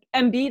more does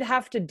Embiid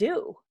have to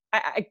do?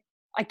 I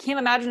can't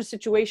imagine a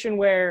situation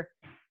where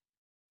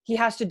he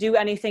has to do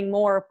anything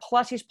more.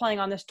 Plus, he's playing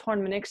on this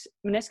torn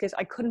meniscus.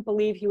 I couldn't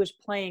believe he was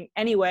playing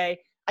anyway.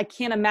 I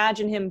can't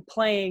imagine him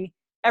playing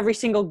every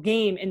single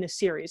game in the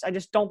series. I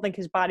just don't think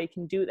his body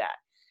can do that.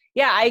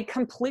 Yeah, I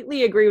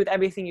completely agree with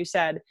everything you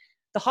said.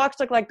 The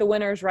Hawks look like the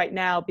winners right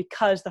now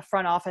because the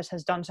front office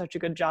has done such a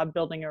good job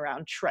building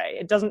around Trae.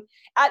 It doesn't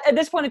at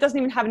this point, it doesn't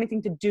even have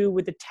anything to do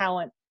with the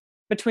talent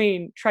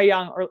between Trae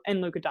Young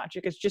and Luka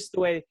Doncic. It's just the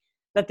way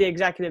that the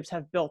executives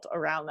have built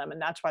around them,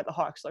 and that's why the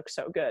Hawks look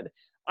so good.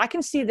 I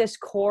can see this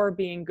core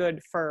being good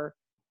for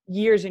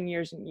years and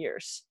years and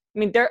years. I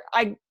mean,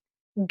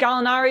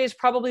 Gallinari is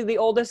probably the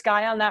oldest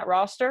guy on that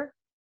roster.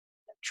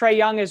 Trae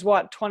Young is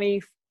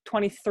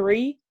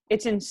 23?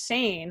 It's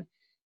insane.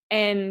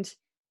 And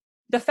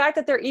the fact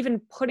that they're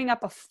even putting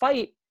up a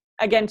fight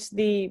against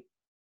the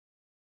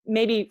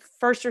maybe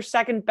first or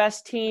second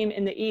best team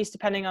in the East,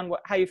 depending on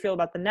how you feel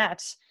about the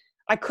Nets,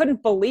 I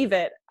couldn't believe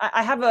it.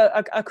 I have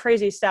a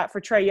crazy stat for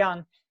Trae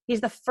Young.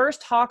 He's the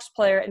first Hawks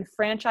player in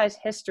franchise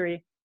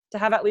history to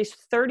have at least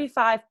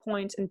 35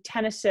 points and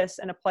 10 assists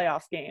in a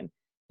playoff game.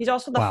 He's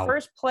also the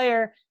first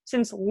player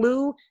since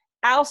Lou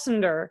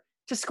Alcindor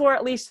to score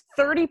at least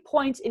 30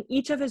 points in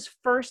each of his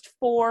first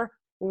 4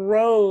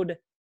 road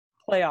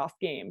playoff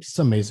games. It's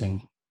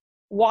amazing.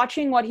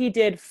 Watching what he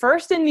did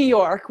first in New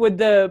York with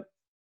the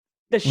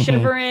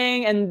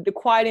shivering and the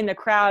quieting the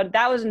crowd,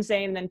 that was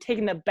insane. And then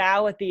taking the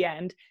bow at the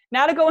end.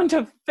 Now to go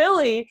into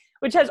Philly,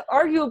 which has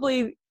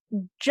arguably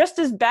just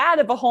as bad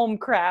of a home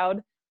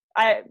crowd.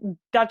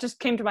 That just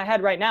came to my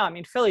head right now. I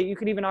mean, Philly, you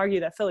could even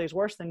argue that Philly is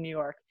worse than New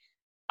York.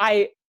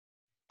 I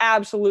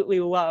absolutely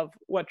love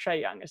what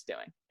Trae Young is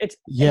doing. It's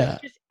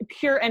just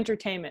pure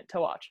entertainment to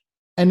watch.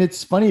 And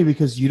it's funny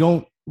because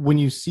when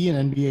you see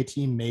an NBA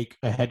team make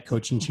a head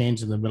coaching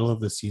change in the middle of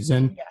the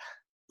season,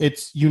 I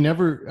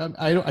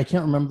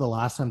can't remember the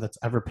last time that's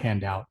ever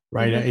panned out,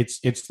 right?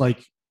 It's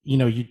like,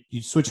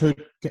 you switch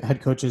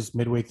head coaches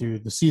midway through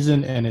the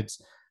season and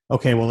it's,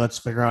 okay, well, let's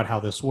figure out how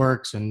this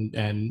works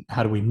and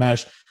how do we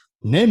mesh.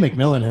 Nate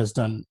McMillan has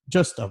done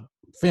just a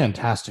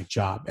fantastic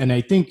job. And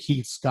I think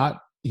he's got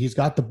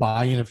the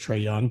buy-in of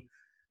Trae Young.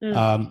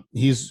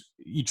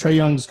 Trae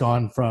Young's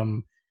gone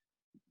from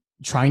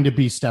trying to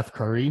be Steph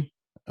Curry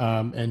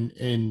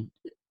Steph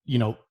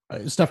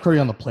Curry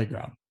on the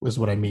playground was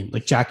what I mean,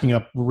 like jacking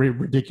up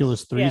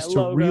ridiculous threes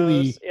to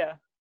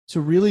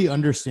really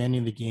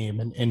understanding the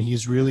game. And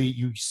he's really,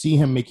 you see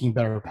him making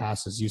better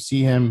passes. You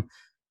see him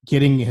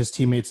getting his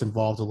teammates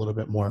involved a little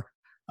bit more.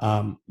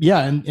 And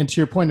to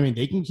your point, I mean,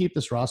 they can keep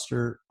this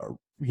roster,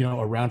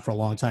 around for a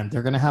long time.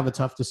 They're going to have a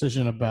tough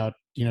decision about,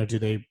 do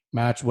they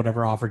match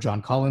whatever offer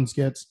John Collins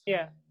gets?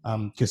 Yeah.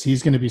 Because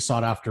he's going to be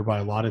sought after by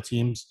a lot of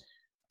teams.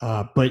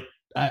 But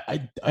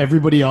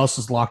everybody else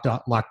is locked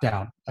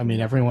down. I mean,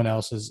 everyone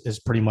else is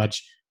pretty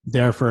much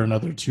there for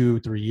another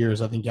 2-3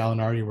 years. I think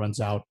Gallinari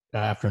runs out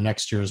after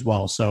next year as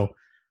well. So,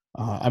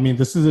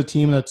 this is a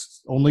team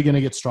that's only going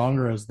to get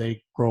stronger as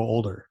they grow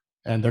older,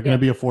 and they're going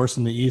to be a force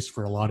in the East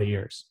for a lot of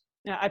years.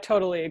 Yeah, I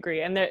totally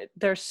agree. And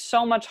there's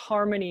so much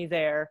harmony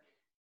there.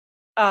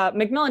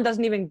 McMillan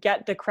doesn't even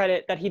get the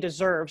credit that he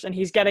deserves, and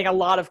he's getting a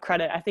lot of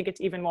credit. I think it's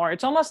even more.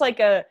 It's almost like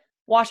a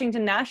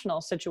Washington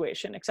Nationals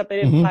situation, except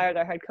they didn't fire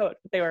their head coach.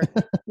 But they were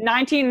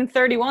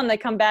 19-31. They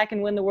come back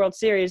and win the World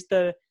Series.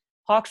 The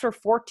Hawks were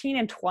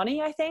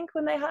 14-20, I think,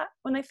 when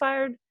they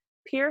fired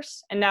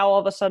Pierce. And now all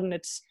of a sudden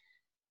it's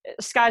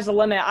sky's the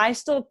limit. I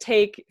still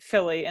take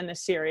Philly in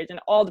this series, and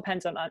it all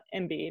depends on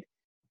Embiid.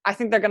 I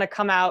think they're going to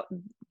come out.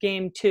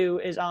 Game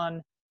 2 is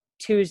on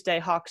Tuesday.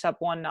 Hawks up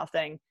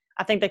 1-0.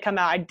 I think they come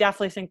out. I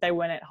definitely think they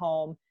win at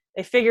home.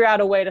 They figure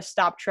out a way to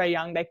stop Trae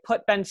Young. They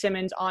put Ben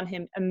Simmons on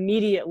him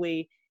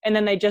immediately, and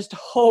then they just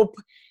hope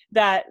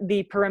that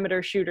the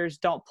perimeter shooters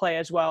don't play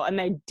as well, and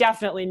they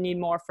definitely need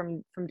more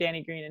from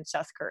Danny Green and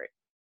Seth Curry.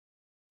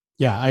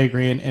 Yeah, I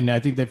agree, and I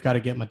think they've got to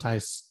get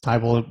Matisse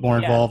Thybulle more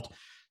involved.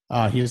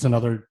 He is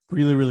another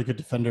really, really good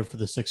defender for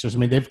the Sixers. I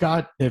mean, they've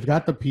got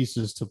the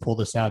pieces to pull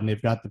this out, and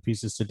they've got the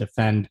pieces to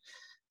defend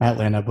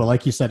Atlanta. But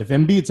like you said, if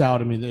Embiid's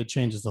out, I mean, it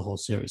changes the whole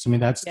series. I mean,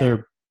 that's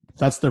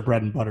their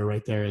bread and butter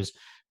right there is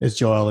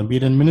Joel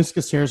Embiid. And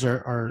meniscus tears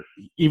are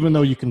even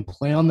though you can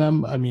play on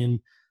them, I mean,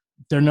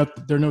 they're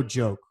no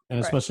joke. And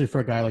especially for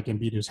a guy like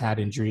Embiid who's had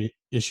injury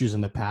issues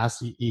in the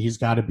past, he's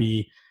got to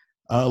be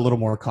a little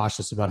more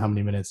cautious about how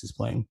many minutes he's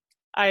playing.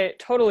 I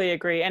totally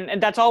agree.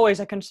 And that's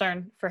always a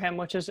concern for him,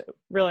 which is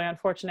really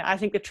unfortunate. I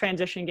think the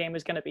transition game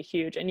is going to be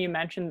huge. And you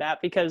mentioned that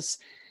because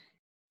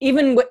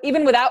even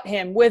without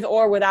him, with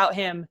or without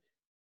him,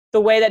 the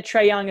way that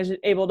Trae Young is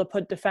able to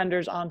put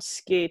defenders on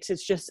skates,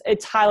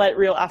 it's highlight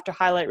reel after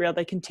highlight reel.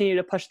 They continue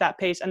to push that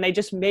pace, and they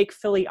just make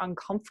Philly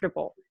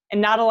uncomfortable.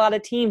 And not a lot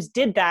of teams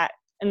did that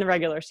in the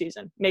regular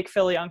season, make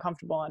Philly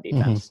uncomfortable on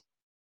defense. Mm-hmm.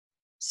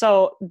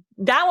 So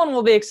that one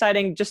will be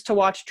exciting just to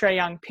watch Trae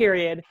Young,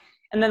 period.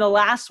 And then the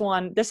last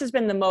one, this has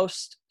been the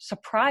most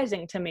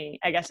surprising to me,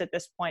 I guess, at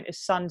this point, is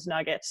Suns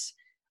Nuggets.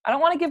 I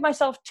don't want to give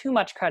myself too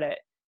much credit,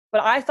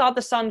 but I thought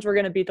the Suns were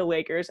going to beat the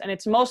Lakers, and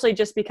it's mostly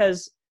just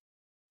because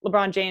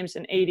LeBron James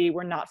and AD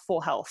were not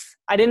full health.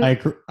 I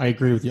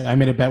agree with you. I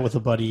made a bet with a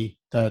buddy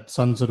that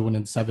Suns would win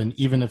in 7,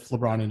 even if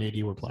LeBron and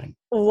AD were playing.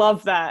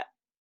 Love that.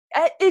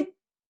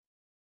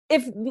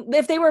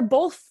 If they were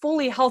both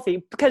fully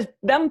healthy, because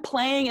them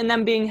playing and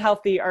them being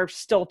healthy are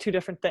still two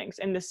different things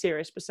in this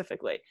series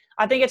specifically.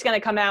 I think it's going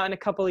to come out in a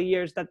couple of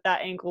years that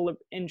ankle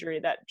injury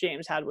that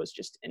James had was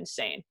just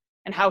insane.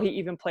 And how he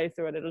even played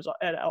through it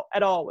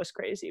at all was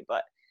crazy.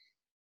 But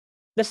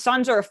the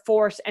Suns are a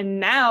force, and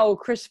now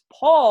Chris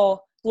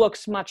Paul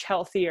looks much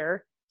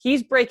healthier.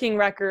 He's breaking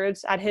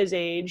records at his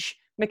age.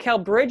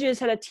 Mikal Bridges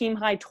had a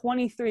team-high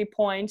 23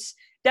 points.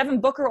 Devin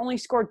Booker only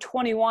scored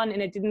 21,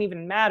 and it didn't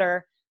even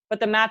matter.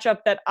 But the matchup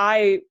that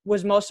I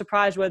was most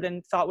surprised with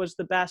and thought was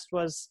the best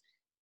was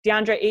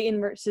DeAndre Ayton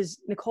versus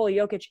Nikola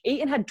Jokic.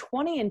 Ayton had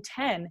 20 and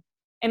 10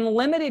 and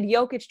limited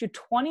Jokic to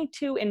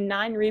 22 and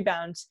 9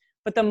 rebounds.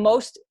 But the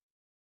most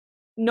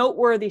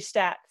noteworthy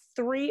stat,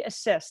 3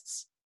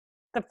 assists.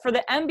 For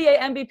the NBA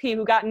MVP,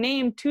 who got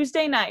named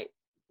Tuesday night,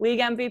 league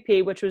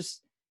MVP, which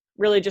was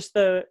really just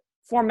the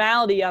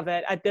formality of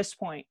it at this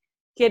point.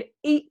 He had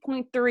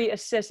 8.3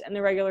 assists in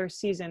the regular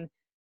season.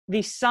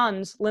 The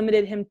Suns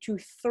limited him to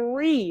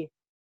 3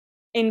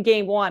 in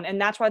game 1, and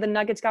that's why the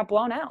Nuggets got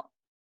blown out.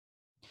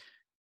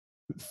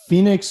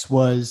 Phoenix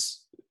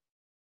was,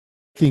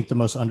 I think, the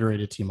most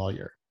underrated team all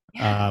year.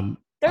 Yeah.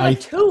 They're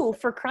like 2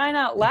 for crying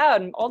out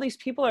loud, and all these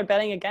people are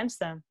betting against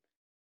them.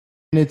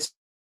 And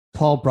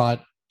Paul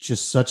brought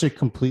just such a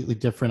completely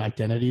different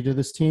identity to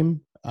this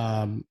team.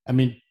 I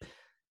mean,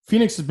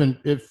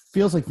 it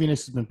feels like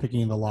Phoenix has been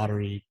picking the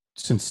lottery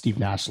since Steve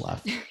Nash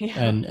left. Yeah.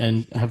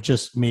 and have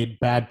just made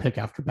bad pick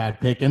after bad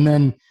pick. And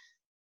then,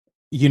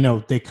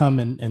 they come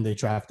and they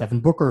draft Devin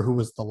Booker, who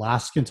was the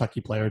last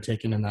Kentucky player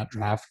taken in that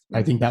draft.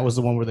 I think that was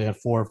the one where they had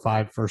 4 or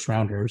 5 first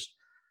rounders.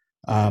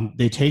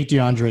 They take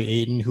DeAndre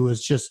Ayton, who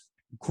has just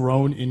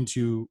grown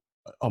into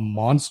a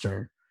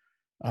monster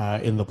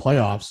in the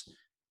playoffs.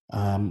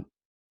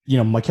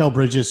 Mikal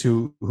Bridges,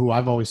 who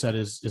I've always said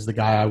is the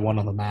guy I want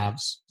on the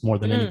Mavs more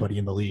than anybody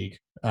in the league,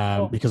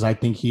 because I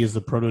think he is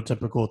the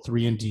prototypical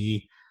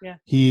 3-and-D. Yeah.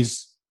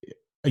 He's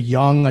a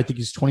young, I think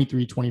he's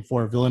 23,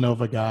 24,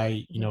 Villanova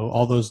guy.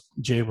 All those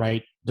Jay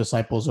Wright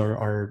disciples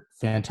are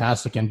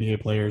fantastic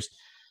NBA players.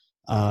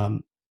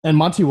 And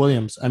Monty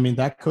Williams, I mean,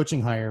 that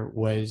coaching hire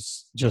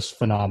was just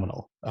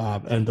phenomenal.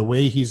 And the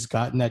way he's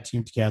gotten that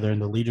team together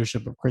and the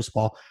leadership of Chris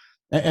Paul.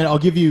 And I'll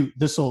give you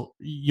this.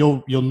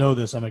 You'll know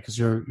this, Emma, because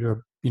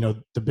you're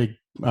the big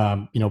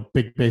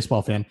big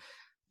baseball fan.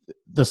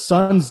 The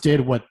Suns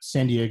did what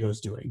San Diego's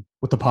doing,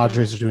 what the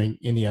Padres are doing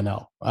in the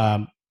NL.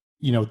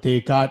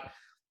 They got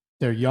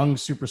their young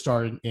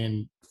superstar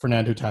in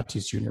Fernando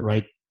Tatis Jr.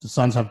 Right, the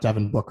Suns have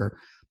Devin Booker.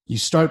 You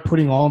start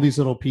putting all these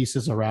little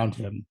pieces around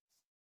him.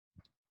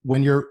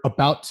 When you're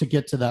about to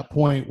get to that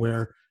point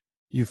where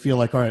you feel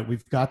like, all right,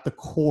 we've got the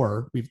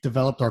core, we've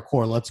developed our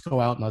core, let's go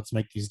out and let's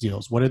make these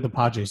deals. What did the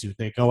Padres do?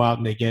 They go out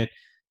and they get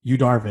Yu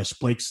Darvish,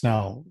 Blake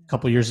Snell. A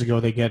couple of years ago,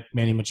 they get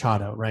Manny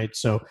Machado, right?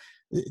 So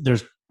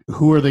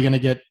who are they going to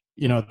get,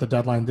 at the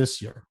deadline this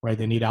year, right?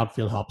 They need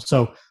outfield help.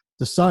 So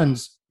the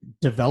Suns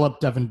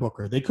developed Devin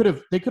Booker. They could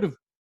have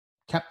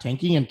kept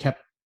tanking and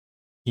kept,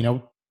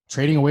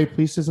 trading away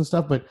pieces and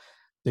stuff, but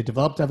they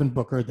developed Devin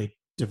Booker. They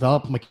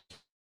developed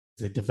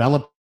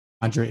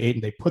Andre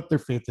Ayton. They put their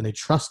faith and they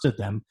trusted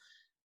them.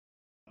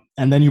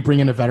 And then you bring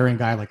in a veteran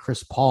guy like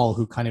Chris Paul,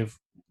 who kind of,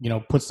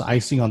 puts the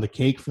icing on the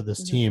cake for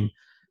this team.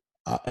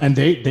 And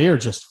they are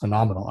just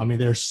phenomenal. I mean,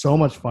 they're so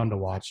much fun to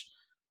watch.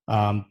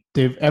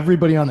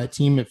 Everybody on that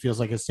team, it feels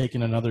like, has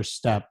taken another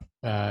step,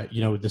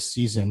 this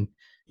season.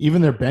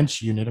 Even their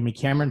bench unit. I mean,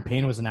 Cameron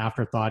Payne was an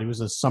afterthought. He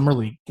was a summer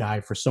league guy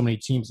for so many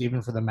teams,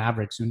 even for the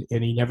Mavericks, and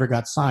he never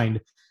got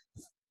signed.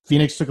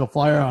 Phoenix took a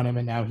flyer on him,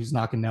 and now he's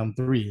knocking down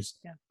threes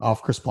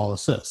off Chris Paul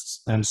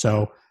assists. And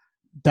so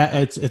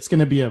that it's going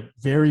to be a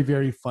very,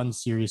 very fun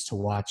series to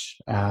watch.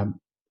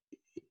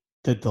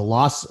 The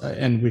loss,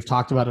 and we've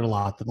talked about it a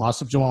lot, the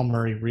loss of Jamal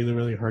Murray really,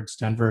 really hurts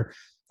Denver.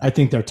 I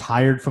think they're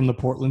tired from the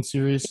Portland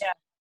series.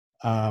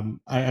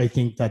 I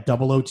think that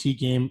double OT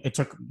game, it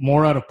took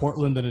more out of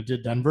Portland than it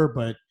did Denver,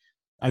 but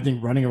I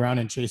think running around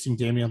and chasing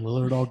Damian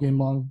Lillard all game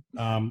long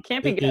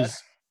can't be good.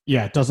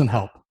 It doesn't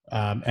help.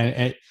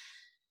 I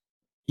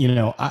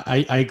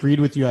agreed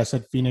with you. I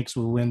said Phoenix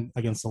will win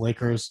against the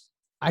Lakers.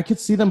 I could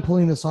see them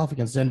pulling this off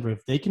against Denver.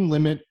 If they can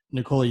limit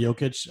Nikola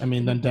Jokic, I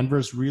mean, then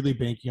Denver's really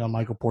banking on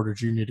Michael Porter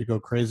Jr. to go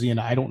crazy, and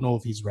I don't know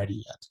if he's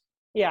ready yet.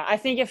 Yeah, I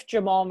think if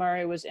Jamal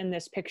Murray was in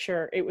this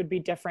picture, it would be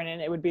different,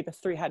 and it would be the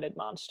three-headed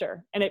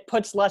monster. And it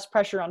puts less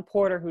pressure on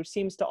Porter, who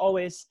seems to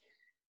always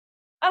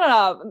 – I don't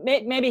know,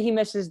 maybe he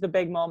misses the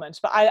big moments,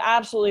 but I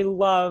absolutely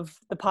love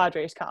the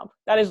Padres comp.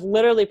 That is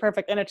literally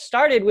perfect. And it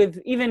started with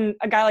even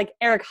a guy like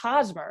Eric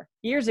Hosmer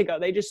years ago.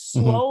 They just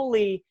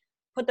slowly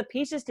put the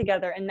pieces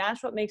together, and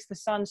that's what makes the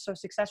Suns so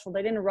successful.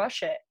 They didn't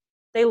rush it.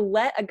 They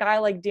let a guy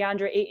like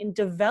DeAndre Ayton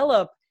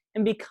develop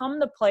and become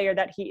the player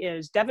that he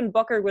is. Devin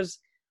Booker was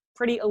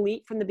pretty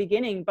elite from the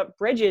beginning, but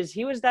Bridges,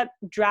 he was that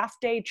draft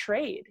day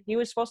trade. He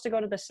was supposed to go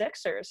to the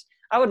Sixers.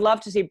 I would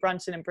love to see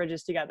Brunson and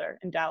Bridges together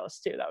in Dallas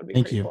too. That would be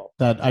pretty cool.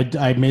 That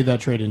I made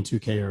that trade in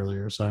 2K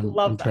earlier, so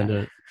I'm trying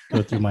to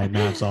go through my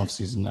Mavs off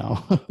season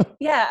now.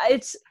 Yeah,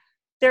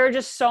 there are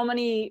just so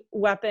many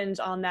weapons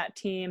on that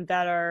team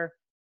that are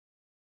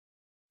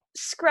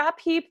scrap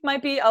heap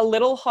might be a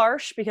little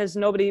harsh because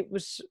nobody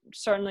was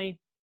certainly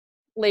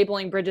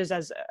labeling Bridges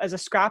as a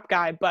scrap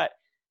guy, but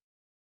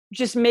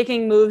just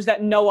making moves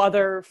that no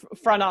other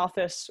front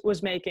office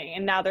was making.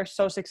 And now they're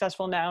so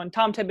successful now. And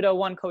Tom Thibodeau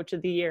won Coach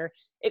of the Year.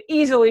 It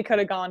easily could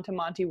have gone to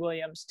Monty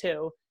Williams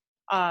too.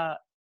 I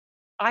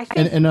think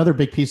and another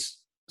big piece.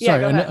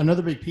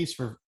 Another big piece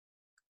for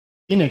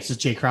Phoenix is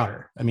Jay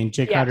Crowder. I mean,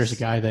 Jay Crowder's a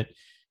guy that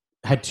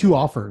had two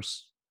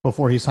offers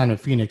before he signed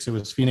with Phoenix. It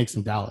was Phoenix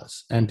and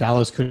Dallas, and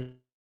Dallas couldn't get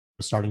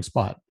a starting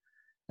spot.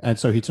 And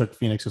so he took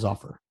Phoenix's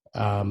offer.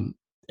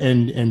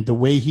 And the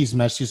way he's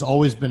meshed, he's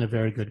always been a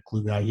very good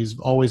glue guy. He's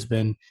always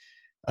been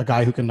a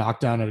guy who can knock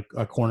down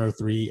a corner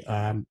three.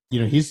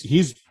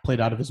 He's played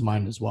out of his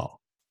mind as well.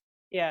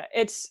 Yeah,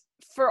 it's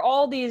for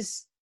all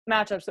these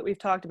matchups that we've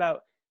talked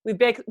about, we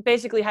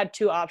basically had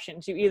two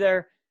options. You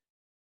either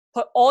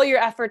put all your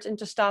efforts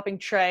into stopping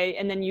Trae,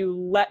 and then you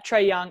let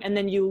Trae Young, and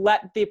then you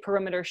let the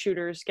perimeter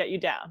shooters get you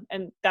down.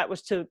 And that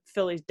was to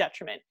Philly's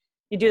detriment.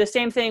 You do the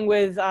same thing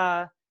with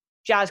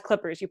Jazz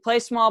Clippers. You play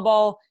small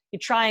ball, you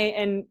try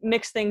and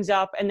mix things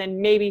up, and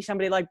then maybe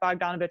somebody like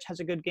Bogdanovich has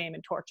a good game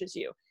and torches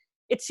you.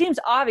 It seems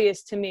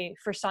obvious to me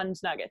for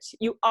Suns Nuggets.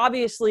 You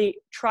obviously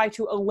try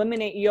to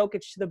eliminate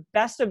Jokic to the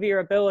best of your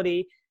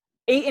ability.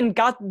 Ayton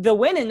got the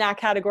win in that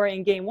category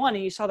in game one,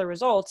 and you saw the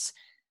results.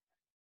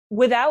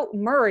 Without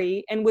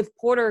Murray and with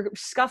Porter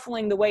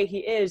scuffling the way he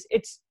is,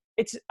 it's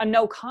a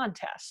no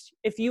contest.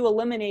 If you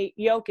eliminate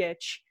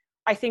Jokic,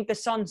 I think the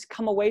Suns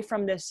come away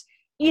from this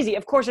easy.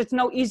 Of course, it's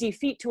no easy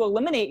feat to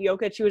eliminate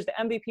Jokic. He was the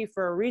MVP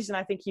for a reason.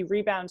 I think he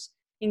rebounds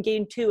in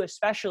game two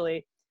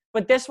especially.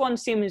 But this one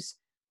seems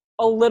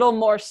a little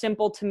more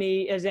simple to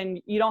me, as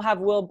in you don't have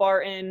Will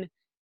Barton.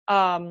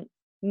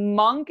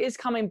 Monk is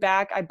coming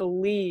back, I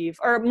believe.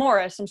 Or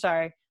Morris, I'm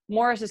sorry.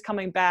 Morris is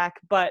coming back,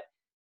 but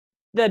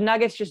the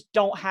Nuggets just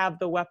don't have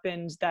the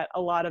weapons that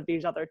a lot of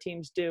these other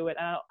teams do. And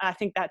I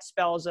think that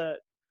spells an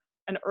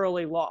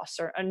early loss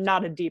or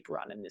not a deep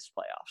run in this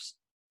playoffs.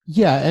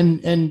 Yeah,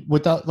 and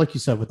without, like you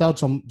said,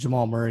 without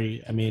Jamal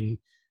Murray, I mean,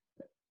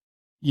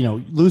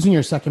 losing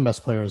your second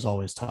best player is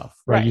always tough,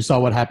 right? You saw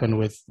what happened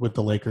with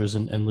the Lakers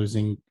and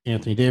losing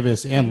Anthony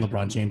Davis and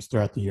LeBron James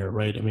throughout the year,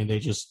 right? I mean,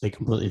 they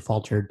completely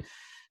faltered.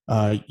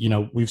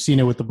 We've seen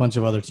it with a bunch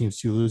of other teams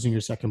too. Losing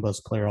your second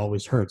best player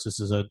always hurts.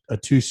 This is a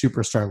two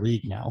superstar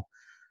league now,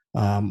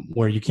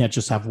 where you can't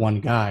just have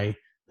one guy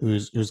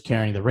who's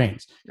carrying the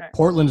reins. Right.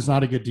 Portland is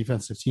not a good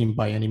defensive team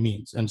by any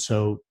means, and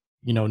so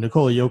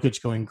Nikola Jokic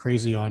going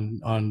crazy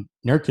on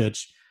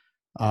Nurkic,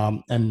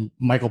 and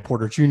Michael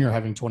Porter Jr.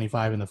 having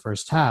 25 in the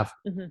first half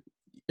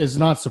is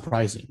not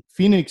surprising.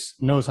 Phoenix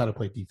knows how to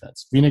play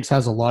defense. Phoenix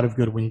has a lot of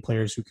good wing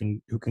players who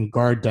can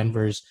guard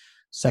Denver's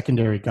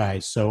secondary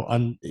guys. So,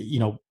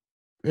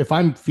 if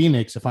I'm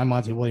Phoenix, if I'm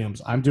Monty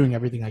Williams, I'm doing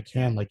everything I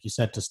can, like you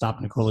said, to stop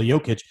Nikola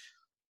Jokic.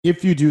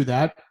 If you do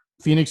that,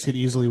 Phoenix could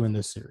easily win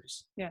this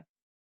series. Yeah.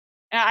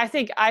 And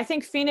I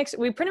think Phoenix,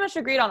 we pretty much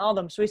agreed on all of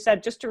them. So we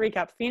said, just to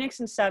recap,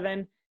 Phoenix in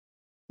 7.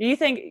 Are you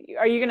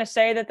going to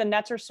say that the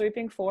Nets are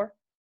sweeping 4?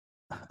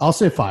 I'll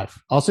say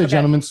 5. I'll say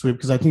gentlemen's sweep,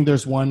 because I think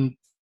there's one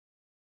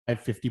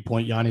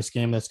 50-point Giannis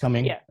game that's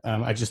coming. Yeah.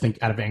 I just think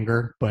out of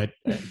anger, but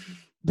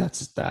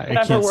that's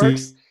I can't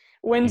works. See.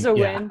 Win's a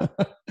win.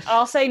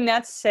 I'll say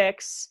Nets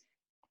 6.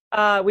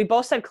 We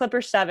both said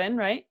Clippers 7,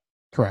 right?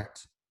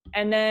 Correct.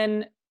 And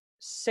then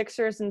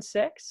Sixers in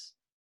 6.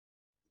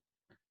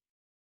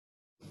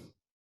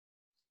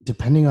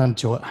 Depending on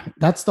Joel,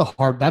 that's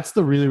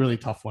the really, really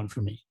tough one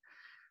for me.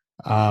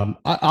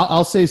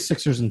 I'll say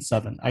Sixers and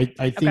 7. I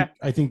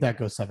think that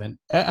goes 7.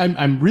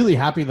 I'm really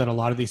happy that a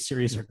lot of these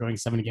series are going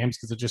 7 games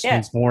because it just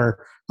means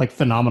more like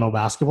phenomenal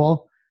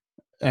basketball,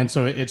 and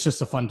so it's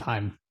just a fun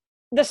time.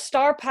 The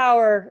star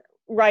power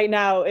right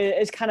now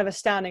is kind of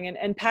astounding,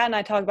 and Pat and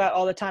I talk about it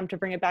all the time to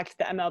bring it back to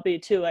the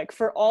MLB too. Like,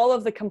 for all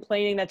of the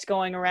complaining that's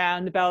going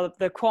around about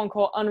the quote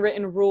unquote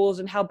unwritten rules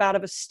and how bad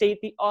of a state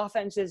the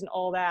offense is and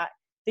all that,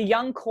 the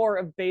young core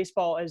of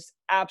baseball is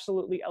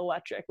absolutely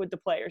electric with the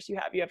players you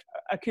have. You have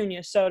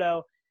Acuna,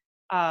 Soto,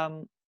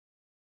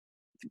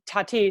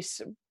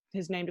 Tatis,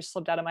 his name just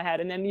slipped out of my head.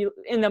 And then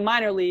in the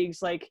minor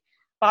leagues, like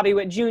Bobby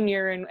Witt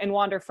Jr. and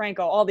Wander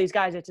Franco, all these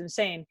guys, it's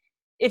insane.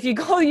 If you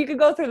could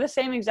go through the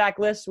same exact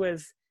list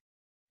with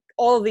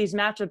all of these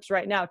matchups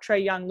right now,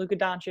 Trae Young, Luka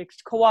Doncic,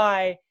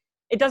 Kawhi,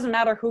 it doesn't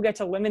matter who gets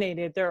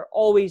eliminated. There are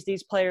always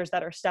these players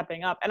that are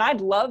stepping up. And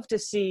I'd love to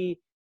see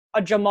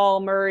a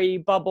Jamal Murray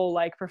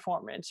bubble-like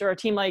performance, or a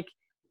team like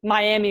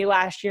Miami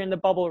last year in the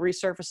bubble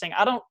resurfacing.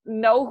 I don't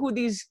know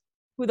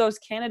who those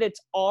candidates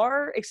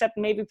are, except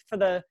maybe for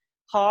the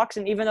Hawks.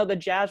 And even though the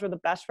Jazz were the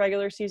best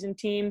regular season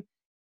team,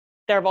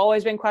 there have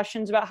always been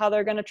questions about how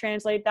they're going to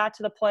translate that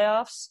to the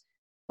playoffs.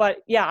 But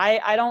yeah,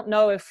 I don't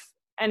know if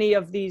any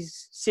of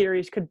these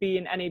series could be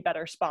in any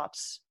better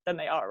spots than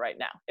they are right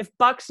now. If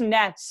Bucks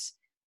Nets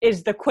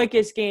is the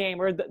quickest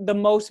game or the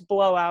most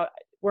blowout,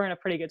 we're in a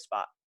pretty good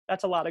spot.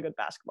 That's a lot of good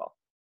basketball.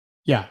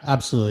 Yeah,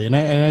 absolutely. And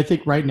I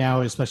think right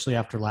now, especially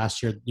after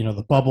last year,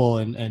 the bubble,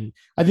 and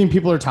I think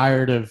people are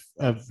tired of,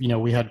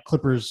 we had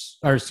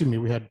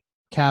we had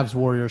Cavs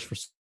Warriors for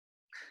so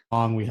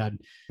long. We've had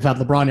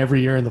LeBron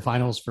every year in the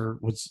finals for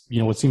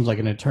what seems like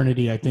an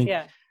eternity. I think,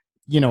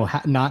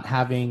 not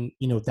having,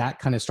 that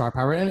kind of star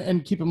power,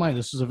 and keep in mind,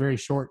 this was a very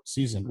short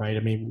season, right? I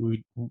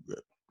mean,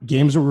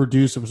 games were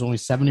reduced. It was only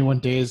 71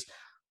 days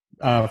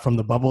from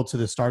the bubble to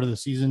the start of the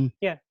season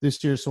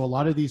this year. So a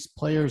lot of these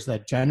players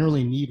that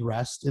generally need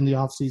rest in the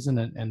off season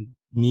and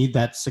need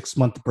that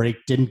 6-month break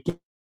didn't get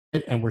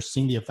it. And we're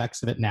seeing the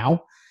effects of it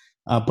now.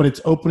 But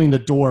it's opening the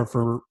door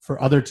for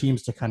other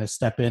teams to kind of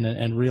step in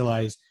and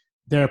realize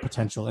their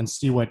potential and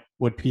see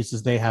what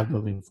pieces they have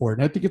moving forward.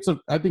 And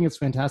I think it's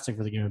fantastic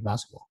for the game of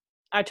basketball.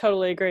 I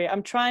totally agree.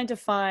 I'm trying to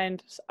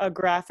find a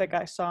graphic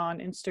I saw on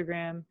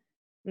Instagram. I'm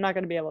not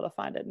going to be able to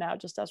find it now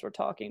just as we're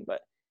talking, but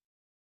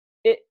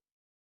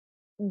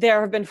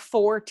there have been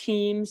 4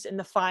 teams in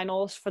the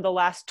finals for the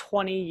last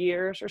 20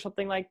 years or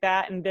something like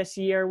that. And this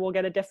year we'll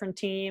get a different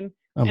team.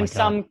 And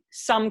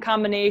some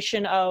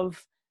combination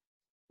of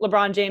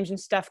LeBron James and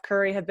Steph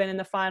Curry have been in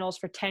the finals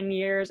for 10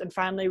 years. And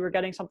finally we're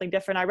getting something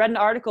different. I read an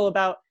article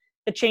about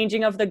the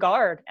changing of the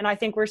guard, and I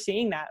think we're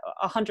seeing that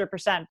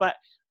 100%. But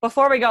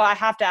before we go, I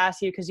have to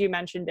ask you, because you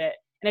mentioned it,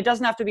 and it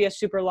doesn't have to be a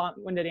super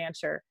long-winded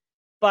answer,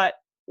 but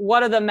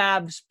what are the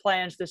Mavs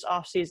plans this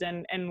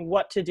offseason and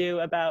what to do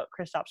about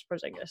Kristaps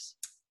Porzingis?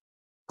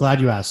 Glad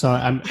you asked. So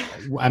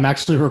I'm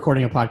actually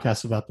recording a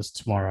podcast about this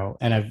tomorrow,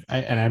 and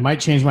I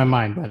might change my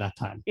mind by that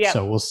time. Yeah.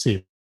 So we'll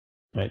see.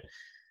 But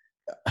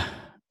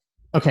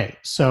okay,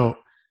 so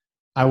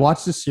I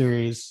watched the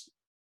series,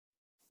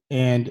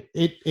 and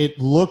it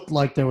looked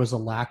like there was a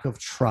lack of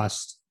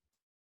trust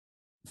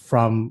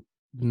from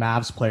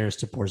Mavs players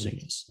to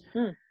Porzingis.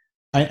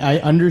 I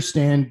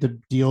understand the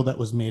deal that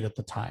was made at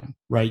the time,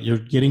 right? You're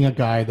getting a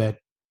guy that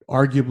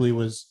arguably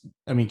was,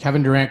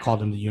 Kevin Durant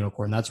called him the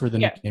unicorn. That's where the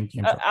nickname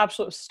came from.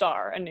 Absolute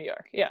star in New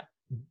York. Yeah.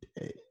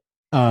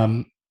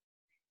 And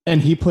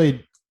he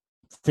played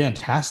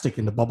fantastic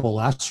in the bubble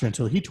last year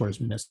until he tore his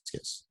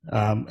meniscus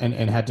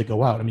and had to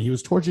go out. He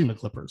was torching the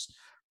Clippers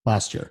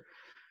last year.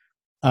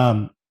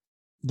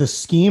 The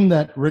scheme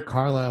that Rick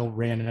Carlisle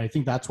ran, and I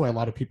think that's why a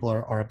lot of people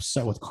are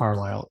upset with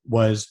Carlisle,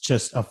 was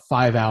just a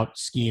 5-out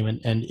scheme.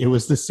 And it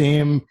was the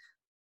same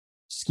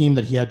scheme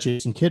that he had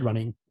Jason Kidd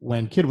running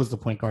when Kidd was the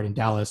point guard in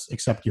Dallas,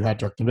 except you had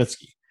Dirk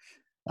Nowitzki.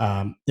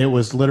 It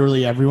was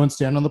literally everyone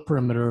stand on the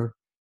perimeter,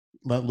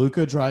 let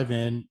Luka drive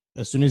in.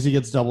 As soon as he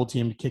gets double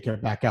teamed, kick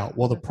it back out.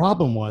 Well, the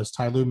problem was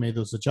Ty Lue made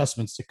those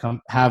adjustments to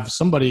have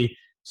somebody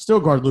still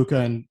guard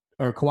Luka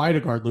or Kawhi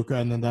to guard Luka,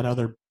 and then that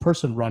other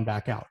person run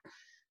back out.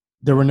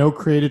 There were no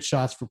created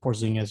shots for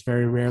Porzingis.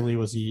 Very rarely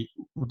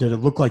did it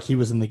look like he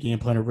was in the game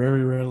plan, or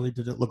very rarely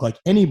did it look like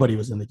anybody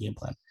was in the game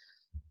plan.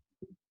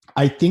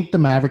 I think the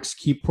Mavericks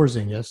keep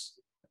Porzingis,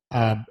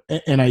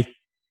 and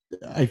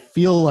I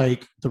feel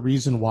like the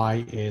reason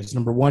why is,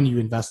 number one, you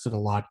invested a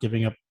lot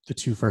giving up the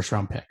 2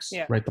 first-round picks,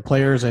 right? The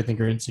players, I think,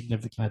 are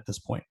insignificant at this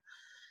point.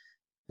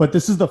 But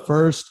this is the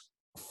first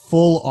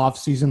full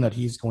offseason that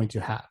he's going to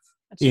have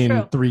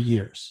in 3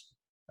 years.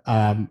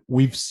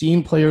 We've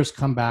seen players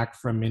come back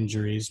from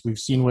injuries. We've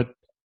seen what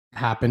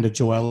happened to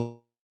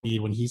Joel Embiid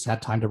when he's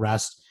had time to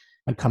rest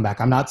and come back.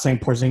 I'm not saying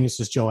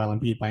Porzingis is Joel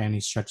Embiid by any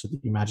stretch of the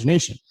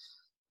imagination.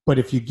 But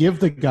if you give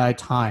the guy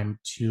time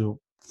to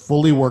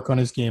fully work on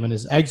his game, in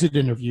his exit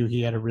interview,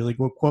 he had a really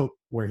good quote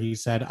where he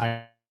said,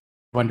 I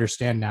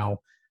understand now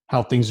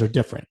how things are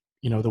different,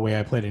 the way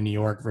I played in New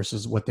York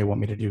versus what they want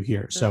me to do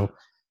here. So,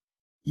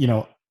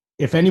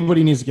 if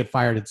anybody needs to get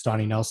fired, it's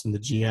Donnie Nelson, the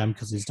GM,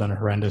 because he's done a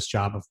horrendous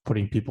job of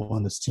putting people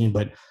on this team.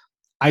 But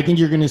I think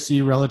you're going to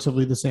see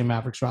relatively the same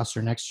Mavericks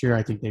roster next year.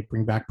 I think they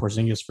bring back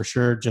Porzingis for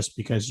sure, just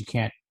because you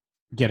can't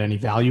get any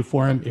value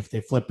for him. If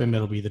they flip him,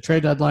 it'll be the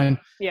trade deadline.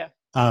 Yeah.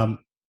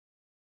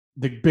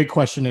 The big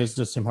question is,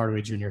 does Tim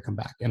Hardaway Jr. come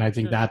back? And I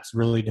think that's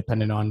really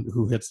dependent on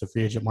who hits the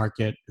free agent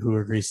market, who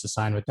agrees to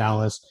sign with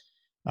Dallas.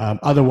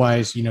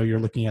 Otherwise, you're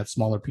looking at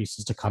smaller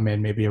pieces to come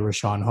in, maybe a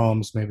Rashawn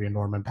Holmes, maybe a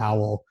Norman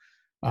Powell,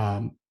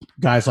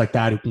 guys like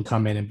that who can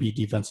come in and be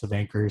defensive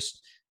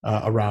anchors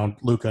around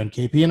Luka and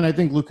KP. And I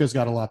think Luka's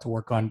got a lot to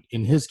work on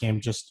in his game,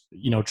 just,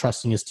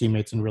 trusting his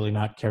teammates and really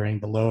not carrying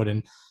the load.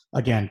 And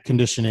again,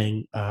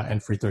 conditioning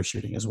and free throw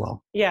shooting as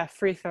well. Yeah,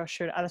 free throw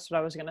shooting. That's what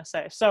I was going to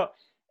say. So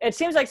it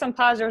seems like some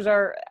positives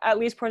are, at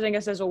least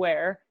Porzingis is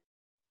aware.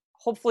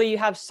 Hopefully you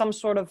have some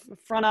sort of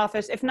front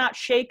office, if not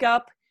shake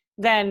up,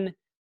 then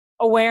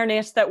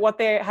awareness that what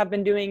they have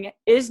been doing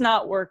is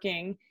not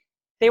working.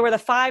 They were the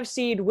 5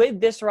 seed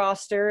with this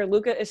roster.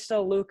 Luka is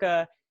still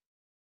Luka.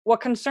 What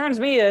concerns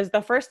me is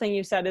the first thing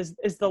you said is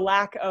the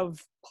lack of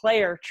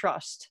player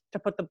trust to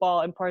put the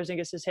ball in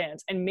Porzingis'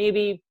 hands. And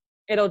maybe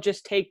it'll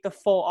just take the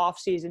full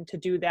offseason to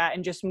do that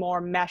and just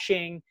more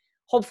meshing.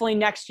 Hopefully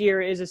next year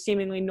is a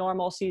seemingly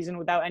normal season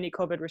without any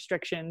COVID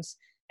restrictions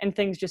and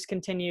things just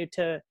continue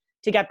to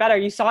get better.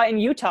 You saw it in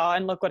Utah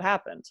and look what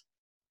happened.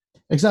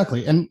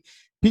 Exactly. And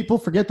people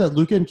forget that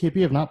Luka and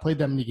KP have not played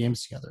that many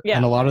games together. Yeah.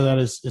 And a lot of that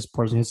is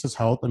Porzingis'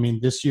 health. I mean,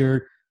 this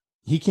year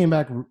he came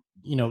back,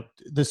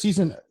 the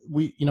season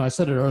I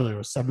said it earlier,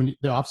 was the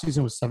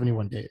offseason was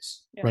 71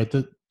 days, right?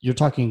 You're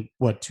talking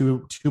what,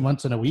 two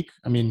months and a week?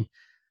 I mean,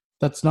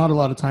 that's not a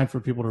lot of time for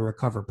people to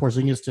recover.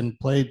 Porzingis didn't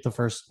play the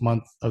first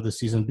month of the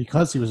season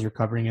because he was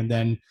recovering, and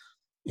then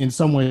in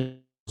some ways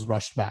was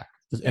rushed back.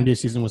 The NBA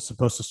season was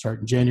supposed to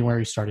start in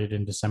January, started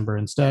in December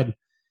instead.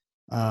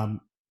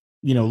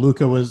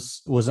 Luka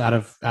was out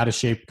of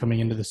shape coming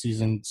into the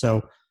season.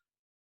 So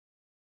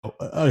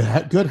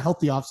a good,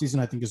 healthy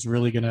offseason, I think, is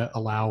really going to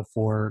allow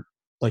for,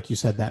 like you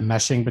said, that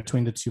meshing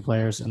between the two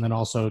players, and then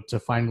also to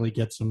finally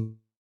get some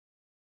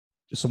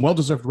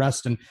well-deserved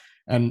rest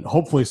and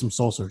hopefully some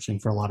soul searching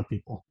for a lot of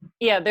people.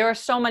 Yeah, there are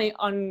so many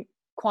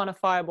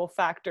unquantifiable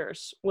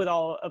factors with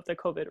all of the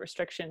COVID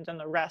restrictions and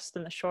the rest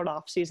and the short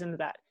off season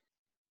that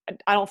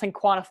I don't think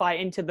quantify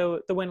into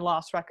the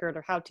win-loss record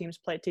or how teams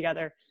play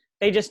together.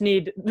 They just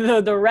need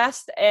the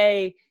rest,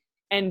 A,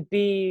 and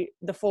B,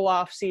 the full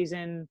off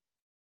season.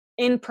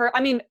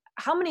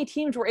 How many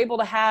teams were able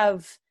to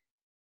have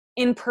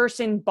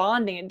in-person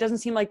bonding? It doesn't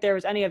seem like there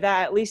was any of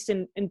that. At least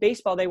in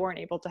baseball, they weren't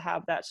able to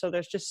have that. So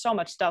there's just so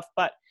much stuff.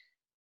 But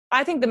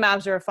I think the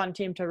Mavs are a fun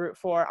team to root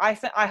for.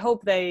 I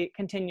hope they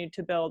continue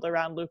to build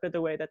around Luka the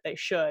way that they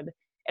should.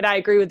 And I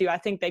agree with you. I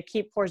think they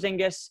keep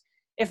Porzingis.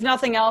 If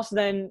nothing else,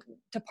 then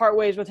to part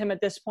ways with him at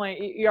this point,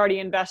 you already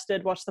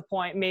invested. What's the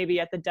point? Maybe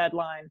at the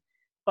deadline.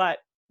 But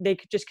they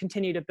could just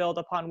continue to build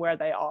upon where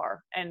they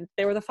are. And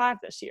they were the 5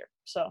 this year.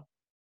 So,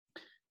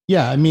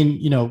 yeah, I mean,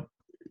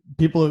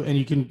 people, and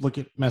you can look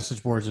at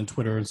message boards and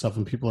Twitter and stuff,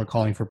 and people are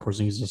calling for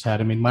Porzingis' head.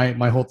 I mean,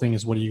 my whole thing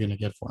is, what are you going to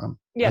get for him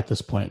at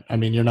this point? I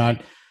mean,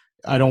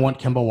 I don't want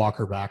Kemba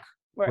Walker back,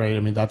 right? I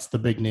mean, that's the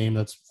big name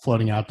that's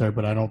floating out there,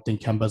 but I don't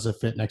think Kemba's a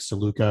fit next to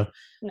Luka.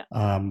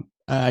 No.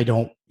 I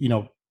don't,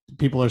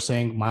 people are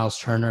saying Miles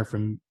Turner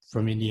from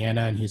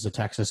Indiana, and he's a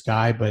Texas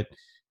guy, but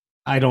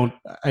I don't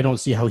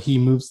see how he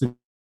moves the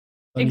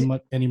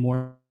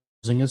anymore.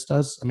 Porzingis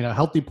does. I mean, a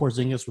healthy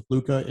Porzingis with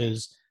Luka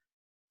is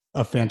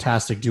a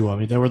fantastic duo. I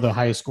mean, they were the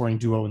highest scoring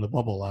duo in the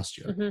bubble last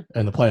year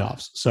in the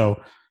playoffs.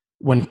 So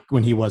when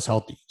he was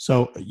healthy,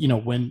 so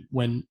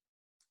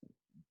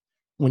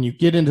when you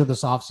get into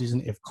this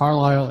offseason, if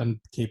Carlisle and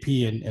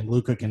KP and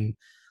Luka can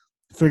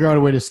figure out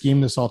a way to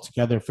scheme this all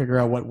together, figure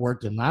out what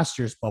worked in last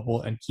year's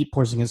bubble, and keep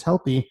Porzingis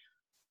healthy,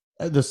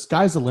 the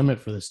sky's the limit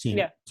for this team,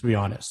 to be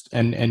honest.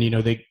 And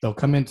they'll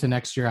come into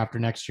next year after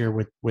next year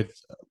with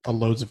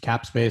loads of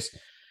cap space,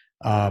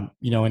 and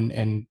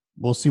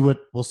we'll see what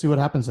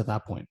happens at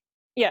that point.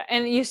 Yeah,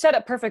 and you said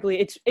it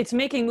perfectly. It's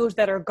making moves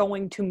that are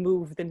going to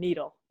move the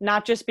needle,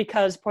 not just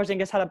because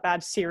Porzingis had a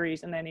bad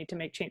series and they need to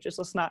make changes.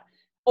 Let's not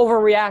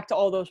overreact to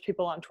all those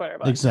people on Twitter.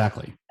 But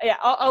exactly. Yeah,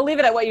 I'll leave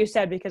it at what you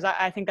said because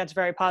I think that's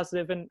very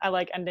positive, and I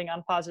like ending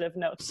on positive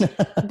notes.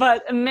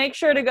 But make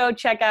sure to go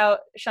check out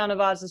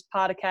Shahnavaz's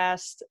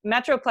podcast,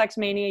 Metroplex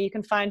Mania. You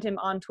can find him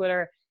on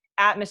Twitter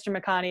at Mr.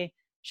 McConney.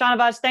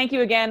 Shahnavaz, thank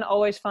you again.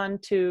 Always fun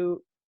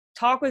to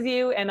talk with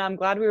you, and I'm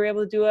glad we were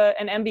able to do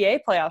an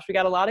NBA playoffs. We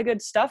got a lot of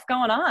good stuff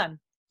going on.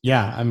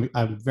 Yeah,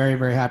 I'm very,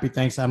 very happy.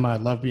 Thanks, Emma. I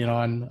love being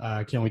on.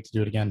 I can't wait to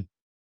do it again.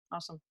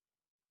 Awesome.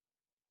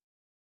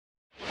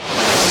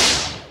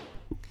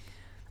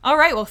 All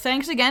right, well,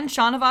 thanks again,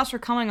 Shahnavaz, for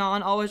coming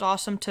on. Always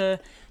awesome to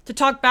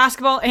talk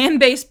basketball and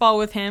baseball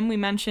with him. We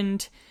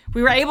mentioned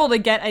we were able to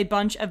get a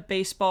bunch of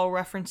baseball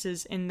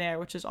references in there,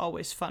 which is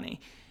always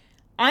funny.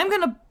 I'm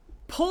going to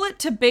pull it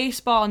to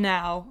baseball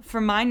now for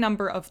my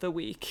number of the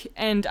week,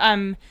 and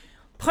I'm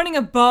putting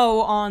a bow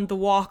on the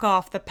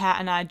walk-off that Pat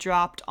and I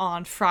dropped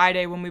on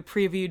Friday when we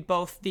previewed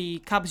both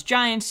the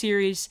Cubs-Giants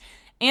series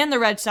and the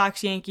Red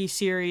Sox-Yankees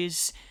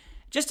series.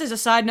 Just as a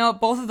side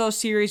note, both of those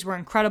series were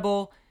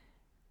incredible.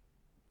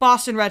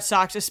 Boston Red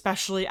Sox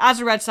especially. As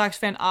a Red Sox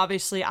fan,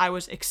 obviously, I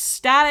was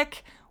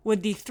ecstatic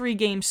with the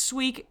 3-game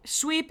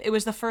sweep. It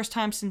was the first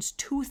time since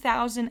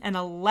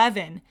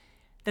 2011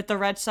 that the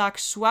Red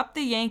Sox swept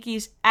the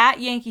Yankees at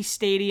Yankee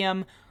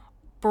Stadium.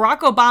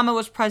 Barack Obama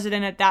was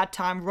president at that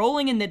time.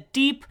 Rolling in the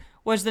Deep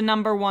was the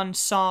 #1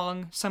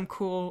 song. Some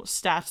cool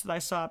stats that I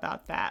saw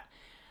about that.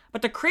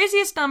 But the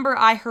craziest number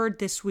I heard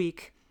this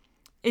week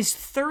is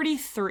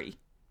 33.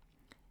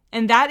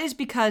 And that is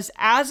because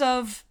as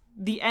of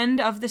the end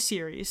of the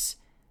series,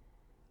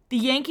 the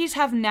Yankees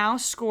have now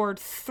scored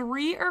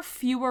 3 or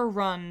fewer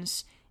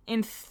runs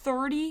in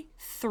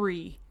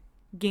 33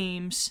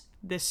 games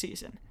this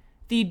season.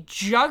 The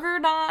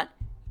juggernaut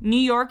New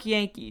York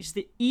Yankees,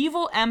 the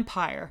evil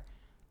empire,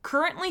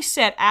 currently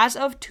sit as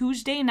of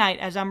Tuesday night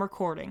as I'm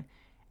recording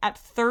at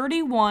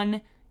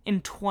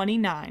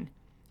 31-29.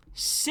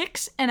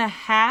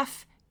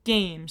 6.5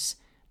 games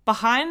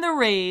behind the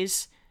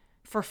Rays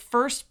for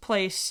first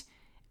place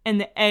in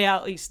the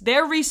AL East.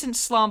 Their recent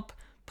slump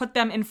put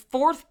them in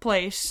 4th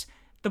place.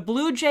 The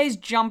Blue Jays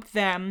jumped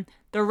them.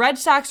 The Red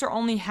Sox are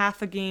only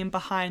half a game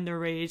behind the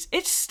Rays.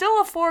 It's still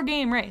a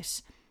 4-game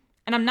race.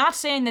 And I'm not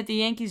saying that the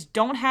Yankees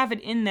don't have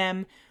it in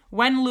them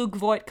when Luke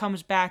Voit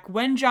comes back,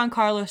 when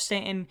Giancarlo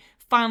Stanton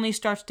finally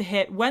starts to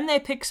hit, when they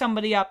pick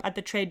somebody up at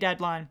the trade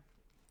deadline.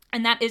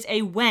 And that is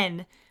a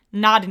when,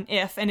 not an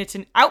if, and it's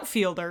an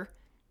outfielder.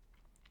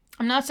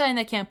 I'm not saying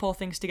they can't pull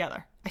things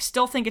together. I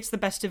still think it's the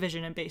best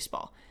division in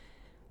baseball.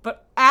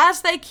 But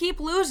as they keep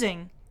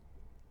losing,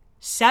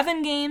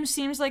 7 games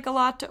seems like a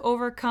lot to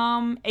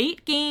overcome.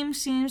 8 games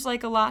seems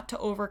like a lot to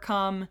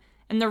overcome.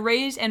 And the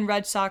Rays and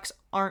Red Sox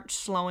aren't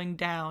slowing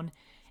down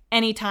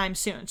anytime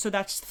soon. So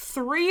that's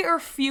 3 or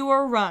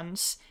fewer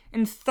runs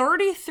in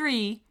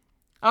 33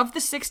 of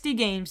the 60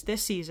 games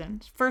this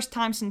season. First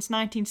time since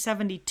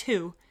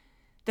 1972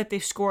 that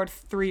they've scored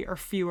 3 or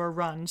fewer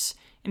runs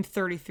in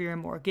 33 or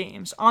more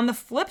games. On the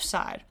flip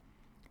side,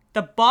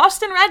 the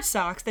Boston Red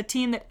Sox, the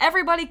team that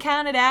everybody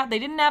counted out, they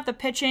didn't have the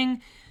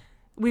pitching.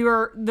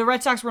 The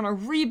Red Sox were in a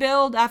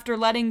rebuild after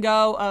letting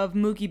go of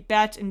Mookie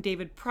Betts and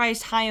David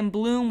Price. Chaim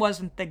Bloom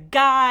wasn't the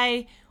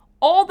guy.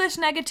 All this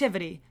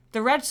negativity,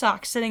 the Red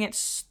Sox sitting at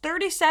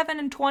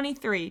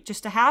 37-23,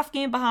 just a half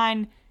game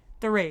behind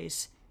the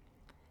Rays,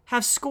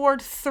 have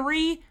scored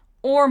 3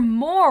 or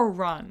more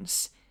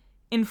runs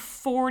in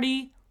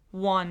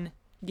 41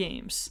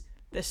 games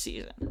this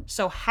season.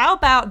 So how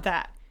about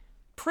that?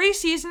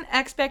 Preseason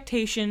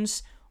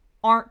expectations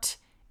aren't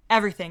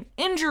everything.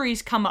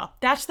 Injuries come up.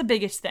 That's the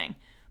biggest thing.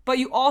 But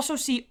you also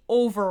see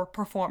over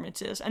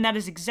performances, and that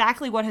is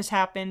exactly what has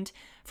happened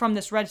from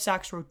this Red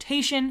Sox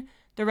rotation.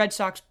 The Red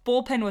Sox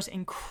bullpen was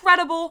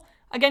incredible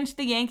against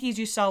the Yankees.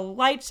 You saw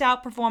lights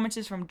out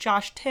performances from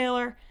Josh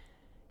Taylor,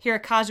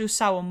 Hirokazu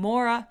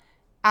Sawamura,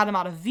 Adam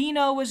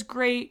Ottavino was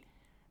great.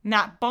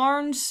 Matt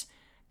Barnes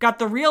got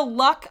the real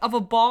luck of a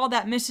ball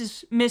that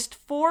missed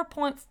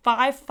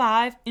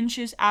 4.55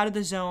 inches out of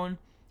the zone,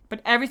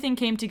 but everything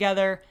came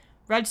together.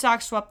 Red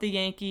Sox swept the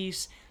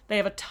Yankees. They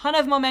have a ton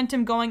of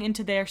momentum going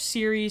into their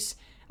series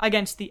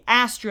against the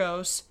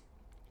Astros,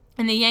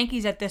 and the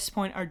Yankees at this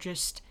point are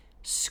just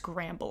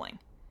scrambling.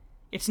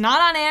 It's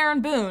not on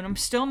Aaron Boone. I'm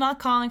still not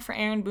calling for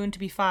Aaron Boone to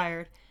be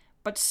fired,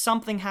 but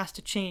something has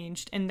to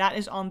change, and that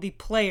is on the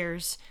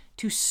players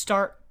to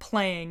start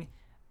playing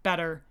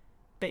better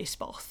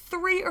baseball.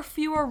 3 or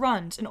fewer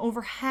runs in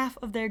over half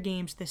of their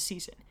games this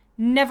season.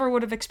 Never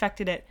would have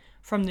expected it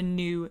from the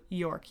New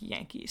York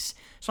Yankees.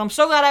 So I'm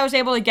so glad I was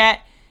able to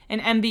get an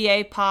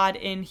NBA pod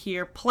in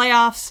here.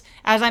 Playoffs,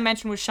 as I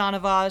mentioned with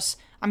Shahnavaz,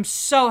 I'm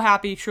so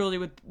happy truly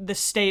with the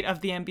state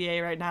of the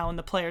NBA right now and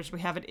the players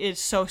we have. It is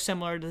so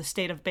similar to the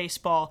state of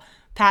baseball.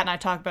 Pat and I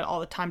talk about it all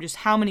the time, just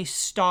how many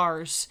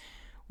stars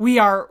we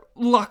are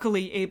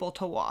luckily able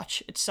to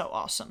watch. It's so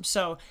awesome.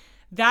 So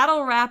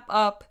that'll wrap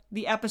up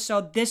the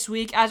episode this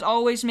week. As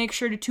always, make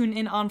sure to tune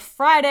in on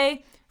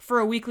Friday for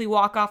a weekly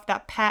walk-off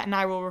that Pat and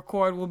I will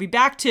record. We'll be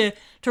back to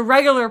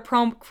regular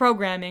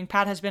programming.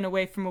 Pat has been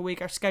away from a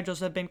week. Our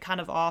schedules have been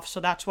kind of off, so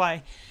that's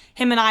why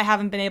him and I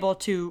haven't been able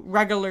to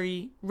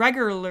regularly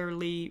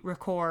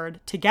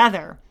record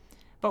together.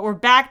 But we're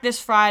back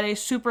this Friday.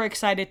 Super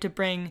excited to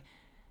bring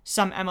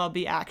some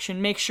MLB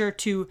action. Make sure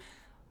to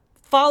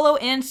follow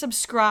and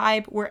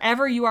subscribe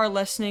wherever you are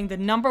listening. The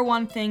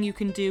 #1 thing you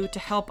can do to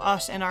help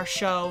us and our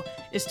show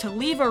is to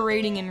leave a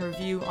rating and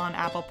review on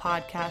Apple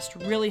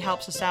Podcast. Really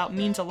helps us out,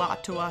 means a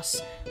lot to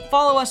us.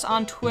 Follow us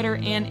on Twitter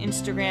and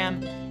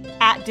Instagram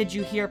at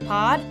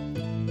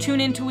DidYouHearPod.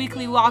 Tune in to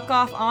Weekly Walk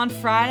Off on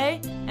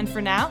Friday. And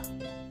for now,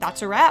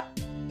 that's a wrap.